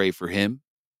 We pray for him,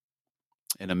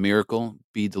 and a miracle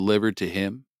be delivered to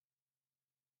him.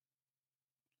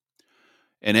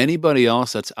 And anybody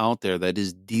else that's out there that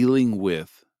is dealing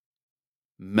with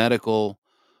medical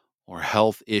or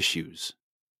health issues,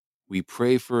 we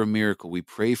pray for a miracle. We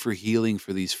pray for healing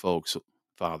for these folks,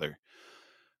 Father.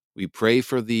 We pray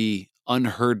for the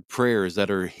unheard prayers that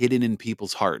are hidden in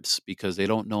people's hearts because they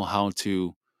don't know how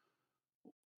to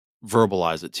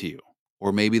verbalize it to you,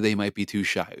 or maybe they might be too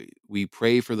shy. We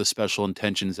pray for the special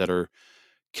intentions that are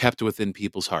kept within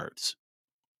people's hearts.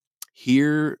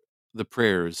 Hear the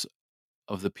prayers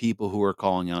of the people who are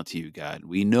calling out to you, God.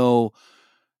 We know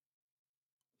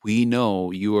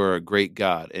you are a great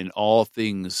God, and all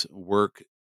things work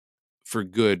for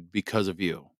good because of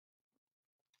you.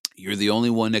 You're the only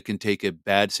one that can take a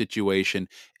bad situation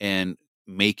and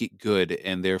make it good,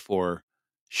 and therefore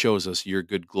shows us your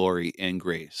good glory and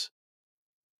grace.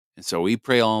 And so we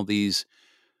pray all these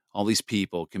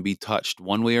people can be touched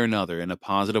one way or another in a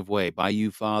positive way by you,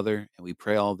 Father. And we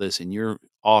pray all this in your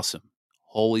awesome,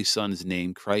 holy Son's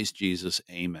name, Christ Jesus.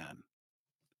 Amen.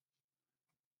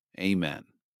 Amen.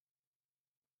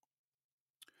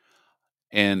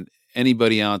 And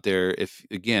anybody out there, if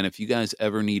you guys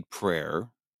ever need prayer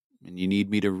and you need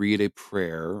me to read a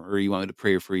prayer, or you want me to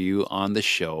pray for you on the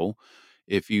show,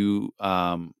 if you,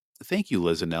 thank you,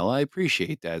 Lizanella. I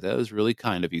appreciate that. That was really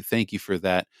kind of you. Thank you for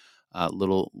that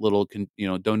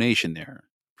donation there.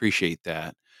 Appreciate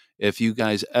that. If you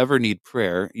guys ever need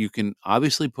prayer, you can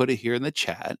obviously put it here in the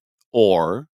chat,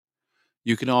 or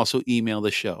you can also email the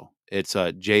show. It's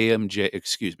JMJ,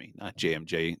 excuse me, not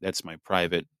JMJ. That's my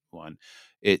private one.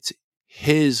 It's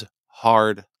his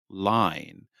hard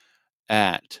line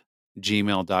at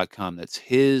gmail.com. That's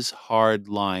his hard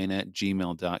line at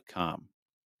gmail.com.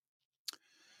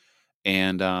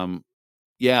 And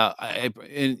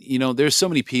there's so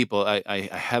many people I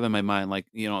have in my mind, like,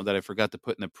 that I forgot to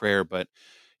put in the prayer, but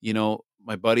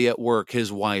my buddy at work,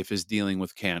 his wife is dealing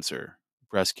with cancer,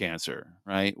 breast cancer,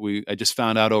 right? I just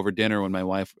found out over dinner when my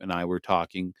wife and I were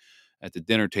talking at the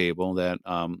dinner table that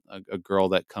a girl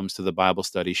that comes to the Bible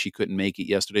study, she couldn't make it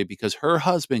yesterday because her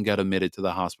husband got admitted to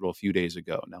the hospital a few days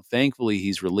ago. Now, thankfully,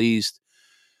 he's released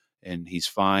and he's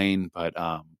fine, but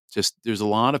just there's a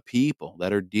lot of people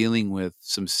that are dealing with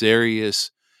some serious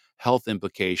health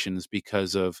implications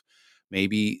because of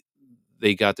maybe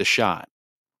they got the shot,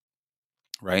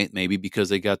 right? Maybe because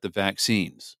they got the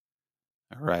vaccines.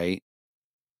 All right.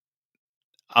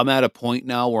 I'm at a point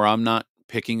now where I'm not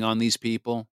picking on these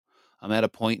people. I'm at a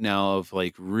point now of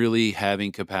like really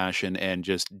having compassion and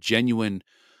just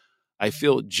I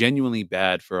feel genuinely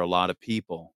bad for a lot of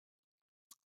people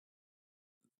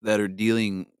that are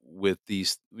dealing with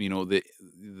these, the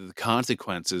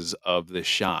consequences of this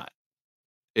shot.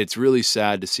 It's really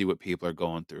sad to see what people are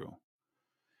going through.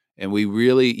 And we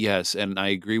really, yes, and I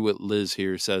agree with Liz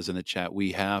here says in the chat,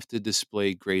 we have to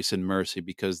display grace and mercy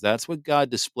because that's what God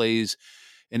displays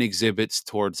and exhibits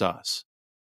towards us.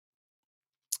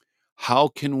 How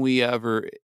can we ever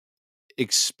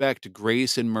expect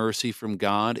grace and mercy from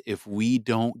God if we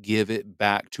don't give it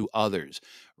back to others?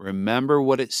 Remember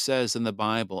what it says in the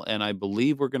Bible, and I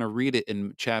believe we're going to read it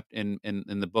in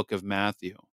the book of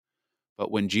Matthew.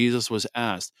 But when Jesus was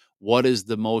asked, what is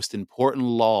the most important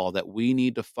law that we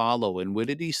need to follow? And what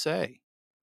did he say?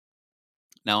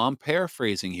 Now, I'm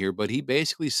paraphrasing here, but he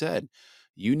basically said,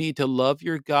 you need to love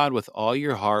your God with all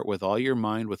your heart, with all your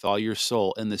mind, with all your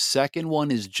soul. And the second one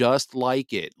is just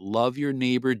like it. Love your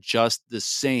neighbor just the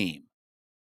same.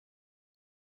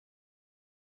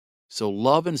 So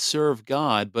love and serve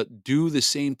God, but do the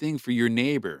same thing for your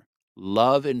neighbor.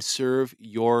 Love and serve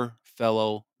your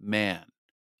fellow man,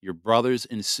 your brothers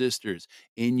and sisters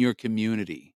in your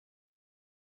community.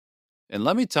 And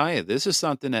let me tell you, this is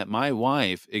something that my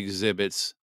wife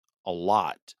exhibits a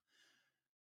lot.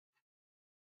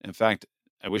 In fact,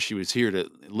 I wish she was here to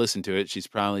listen to it. She's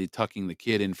probably tucking the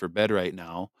kid in for bed right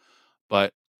now.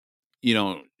 But, you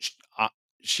know,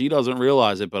 she doesn't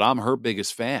realize it, but I'm her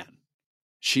biggest fan.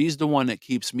 She's the one that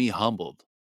keeps me humbled.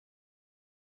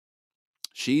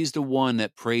 She's the one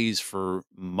that prays for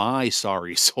my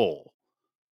sorry soul.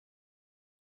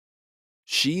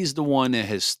 She's the one that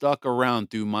has stuck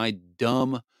around through my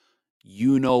dumb,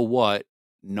 you-know-what,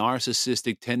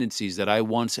 narcissistic tendencies that I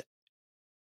once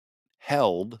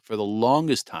held for the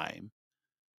longest time.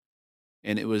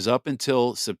 And it was up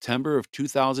until September of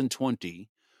 2020,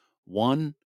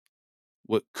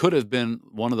 what could have been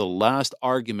one of the last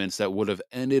arguments that would have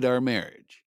ended our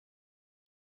marriage.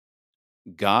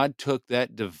 God took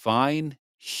that divine,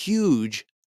 huge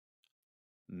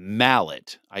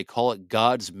mallet, I call it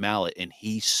God's mallet, and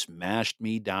he smashed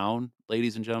me down,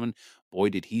 ladies and gentlemen. Boy,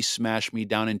 did he smash me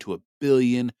down into 1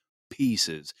 billion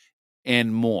pieces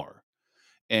and more.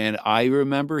 And I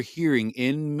remember hearing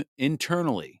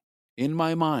internally in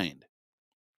my mind,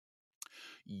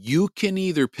 you can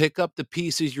either pick up the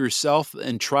pieces yourself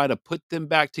and try to put them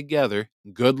back together,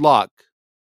 good luck,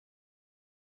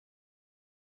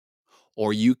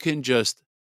 or you can just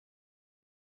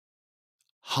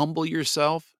humble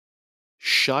yourself,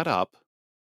 shut up,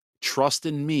 trust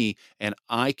in me, and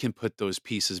I can put those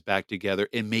pieces back together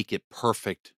and make it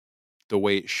perfect the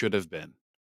way it should have been.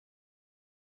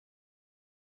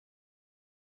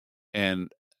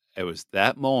 And it was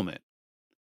that moment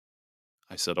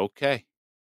I said, okay,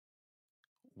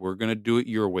 we're going to do it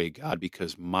your way, God,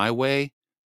 because my way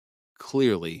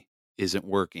clearly isn't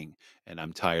working. And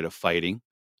I'm tired of fighting,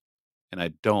 and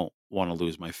I don't want to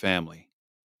lose my family.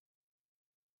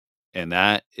 And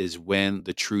that is when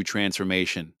the true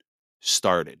transformation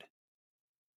started.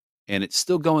 And it's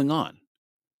still going on.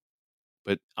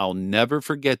 But I'll never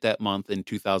forget that month in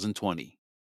 2020.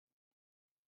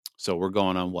 So we're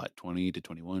going on what? 20 to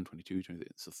 21, 22, 23.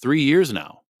 So 3 years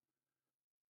now.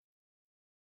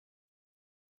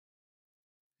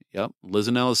 Yep.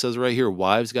 Lizanella says right here,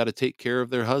 wives got to take care of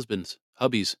their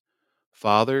hubbies.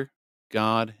 Father,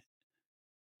 God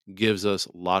gives us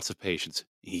lots of patience.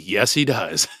 Yes, he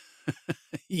does.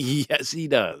 Yes, he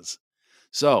does.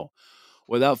 So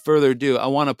without further ado, I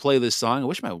want to play this song. I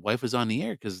wish my wife was on the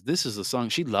air because this is a song.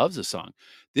 She loves this song.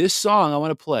 This song I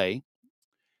want to play,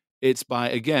 it's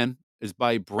by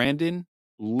Brandon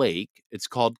Lake. It's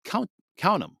called Count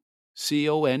 'Em,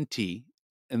 CONT,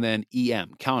 and then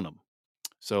EM, Count 'Em.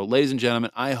 So, ladies and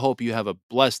gentlemen, I hope you have a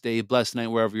blessed day, blessed night,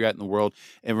 wherever you're at in the world.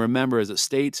 And remember, as it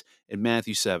states in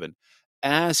Matthew 7,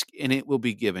 ask and it will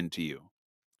be given to you.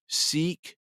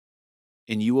 Seek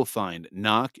and you will find.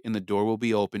 Knock and the door will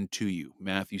be open to you.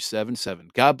 Matthew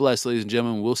 7:7. God bless, ladies and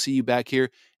gentlemen. We'll see you back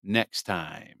here next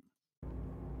time.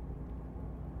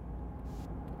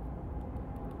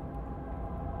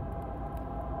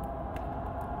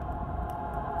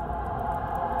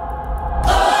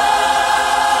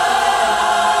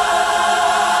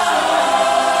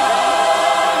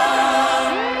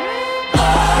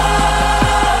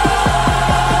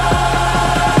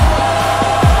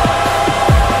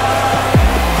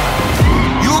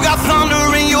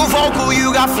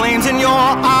 Flames in your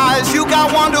eyes, you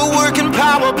got wonder working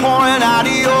power pouring out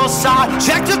of your side.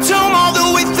 Check the tomb all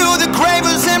the way through, the grave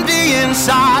is empty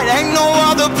inside. Ain't no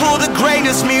other pull the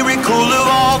greatest miracle of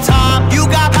all time. You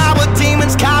got power,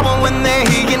 demons cower when they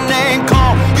hear your name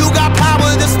call. You got power,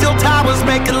 the still towers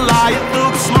make a lion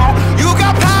look small. You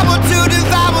got power to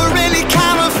devour any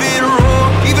counterfeit roar.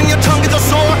 Even your tongue is a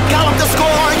sword, count up the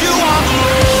score. You are the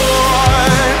Lord.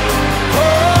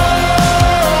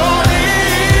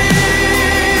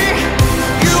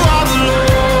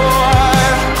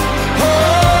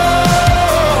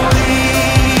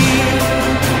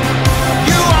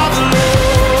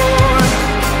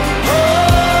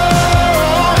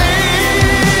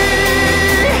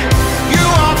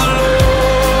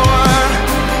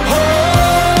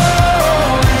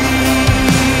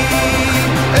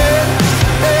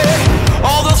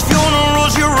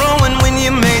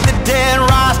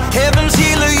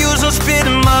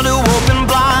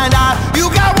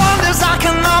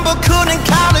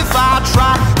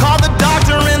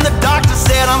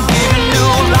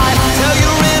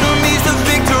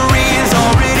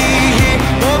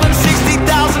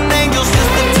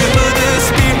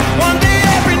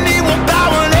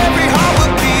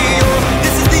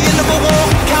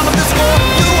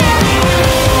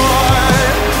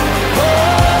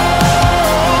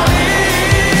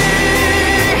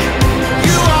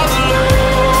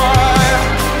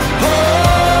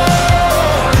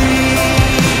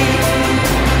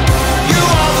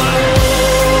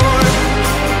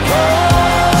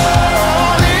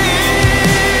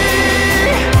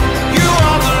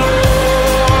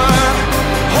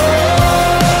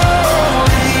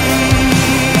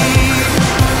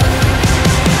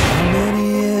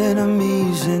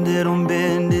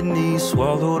 bended knee,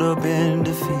 swallowed up in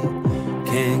defeat.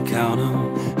 Can't count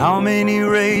them. How many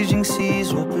raging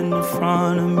seas open in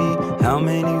front of me? How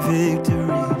many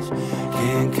victories?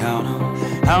 Can't count them.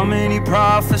 How many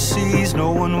prophecies no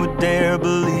one would dare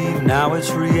believe? Now it's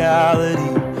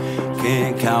reality.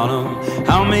 Can't count them.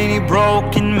 How many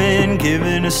broken men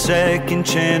given a second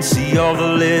chance? See all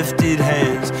the lifted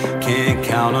hands. Can't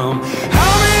count them.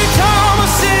 How many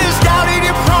Thomases doubted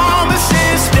your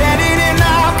promises, standing and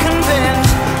now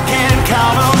convinced? Can't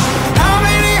count them. How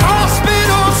many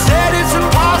hospitals said it's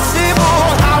impossible?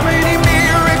 How many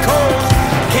miracles?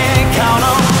 Can't count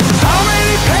them. How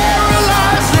many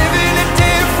paralyzed living a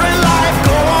different life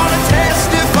go on to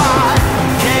testify?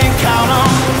 Can't count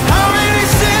them. How many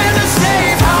sinners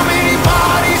saved? How many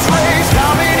bodies raised?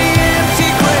 How many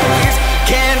empty graves?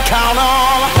 Can't count them.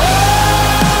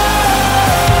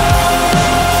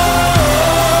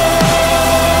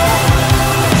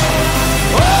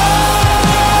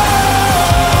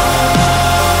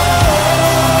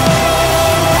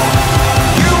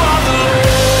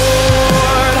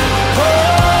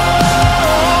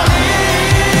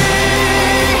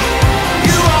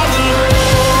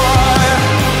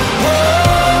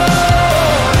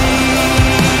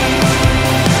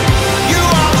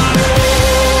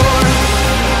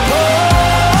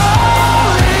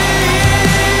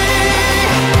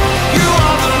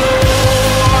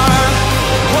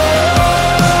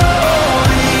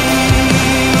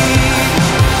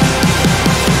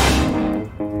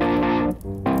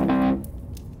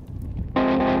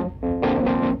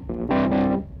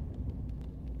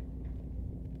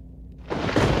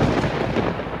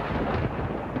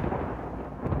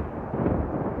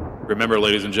 Remember,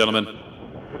 ladies and gentlemen,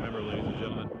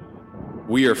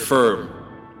 we are firm,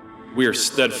 we are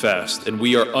steadfast, and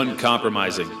we are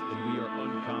uncompromising.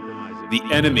 The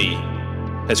enemy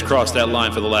has crossed that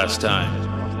line for the last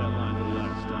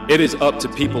time. It is up to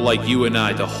people like you and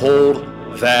I to hold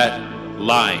that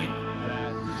line.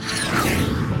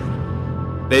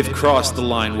 They've crossed the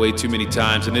line way too many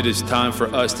times, and it is time for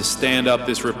us to stand up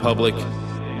this republic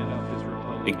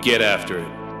and get after it.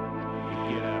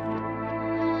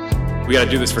 We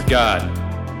gotta do this for God.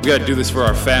 We gotta do this for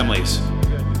our families.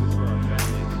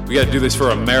 We gotta do this for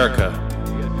America,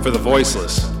 for the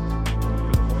voiceless.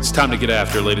 It's time to get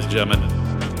after it, ladies and gentlemen.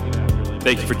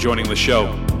 Thank you for joining the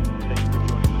show.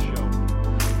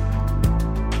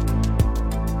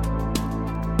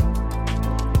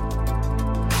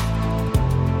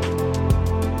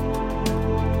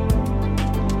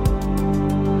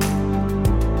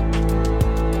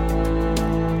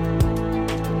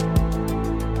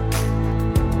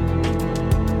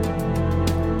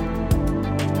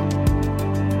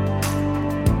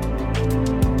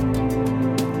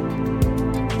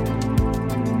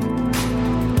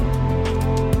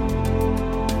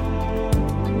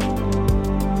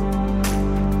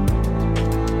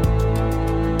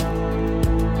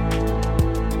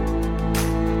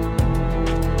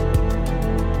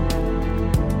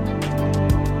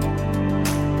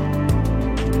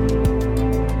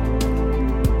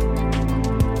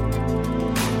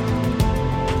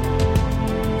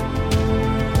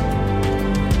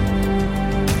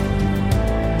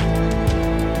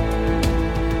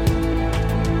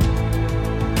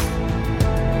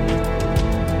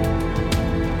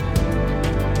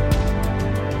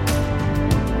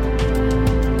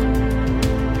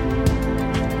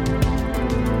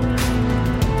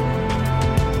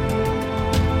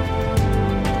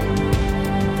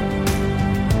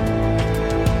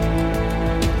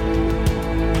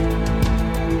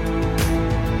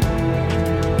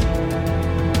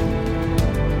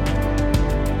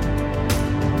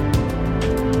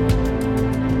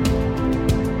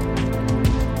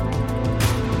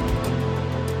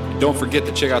 Don't forget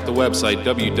to check out the website,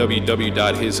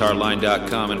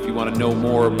 www.hishardline.com. And if you want to know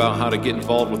more about how to get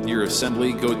involved with your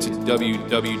assembly, go to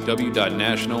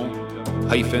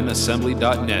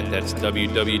www.national-assembly.net. That's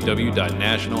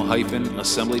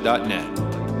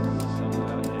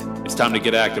www.national-assembly.net. It's time to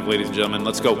get active, ladies and gentlemen.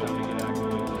 Let's go.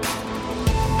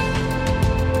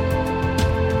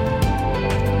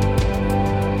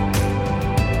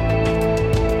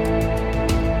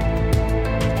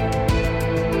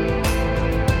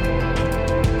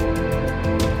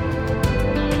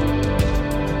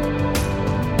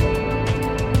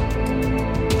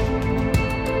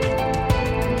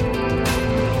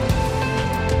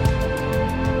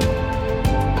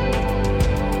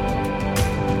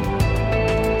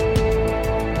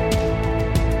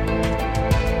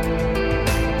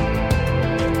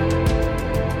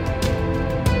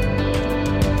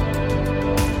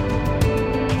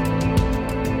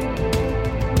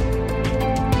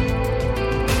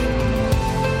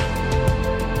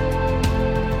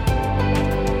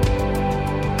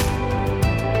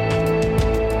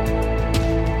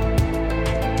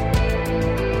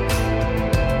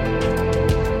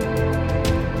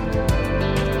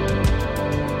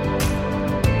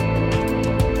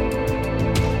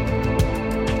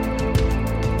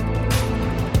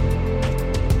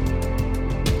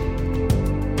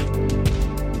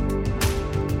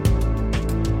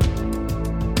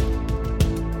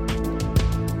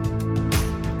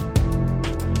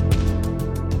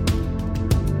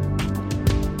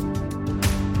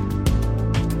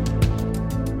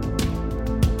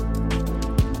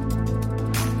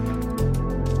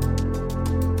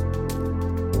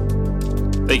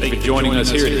 Thank you for joining us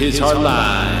here at His Hard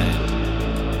Line.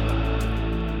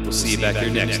 We'll see you back here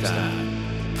next time.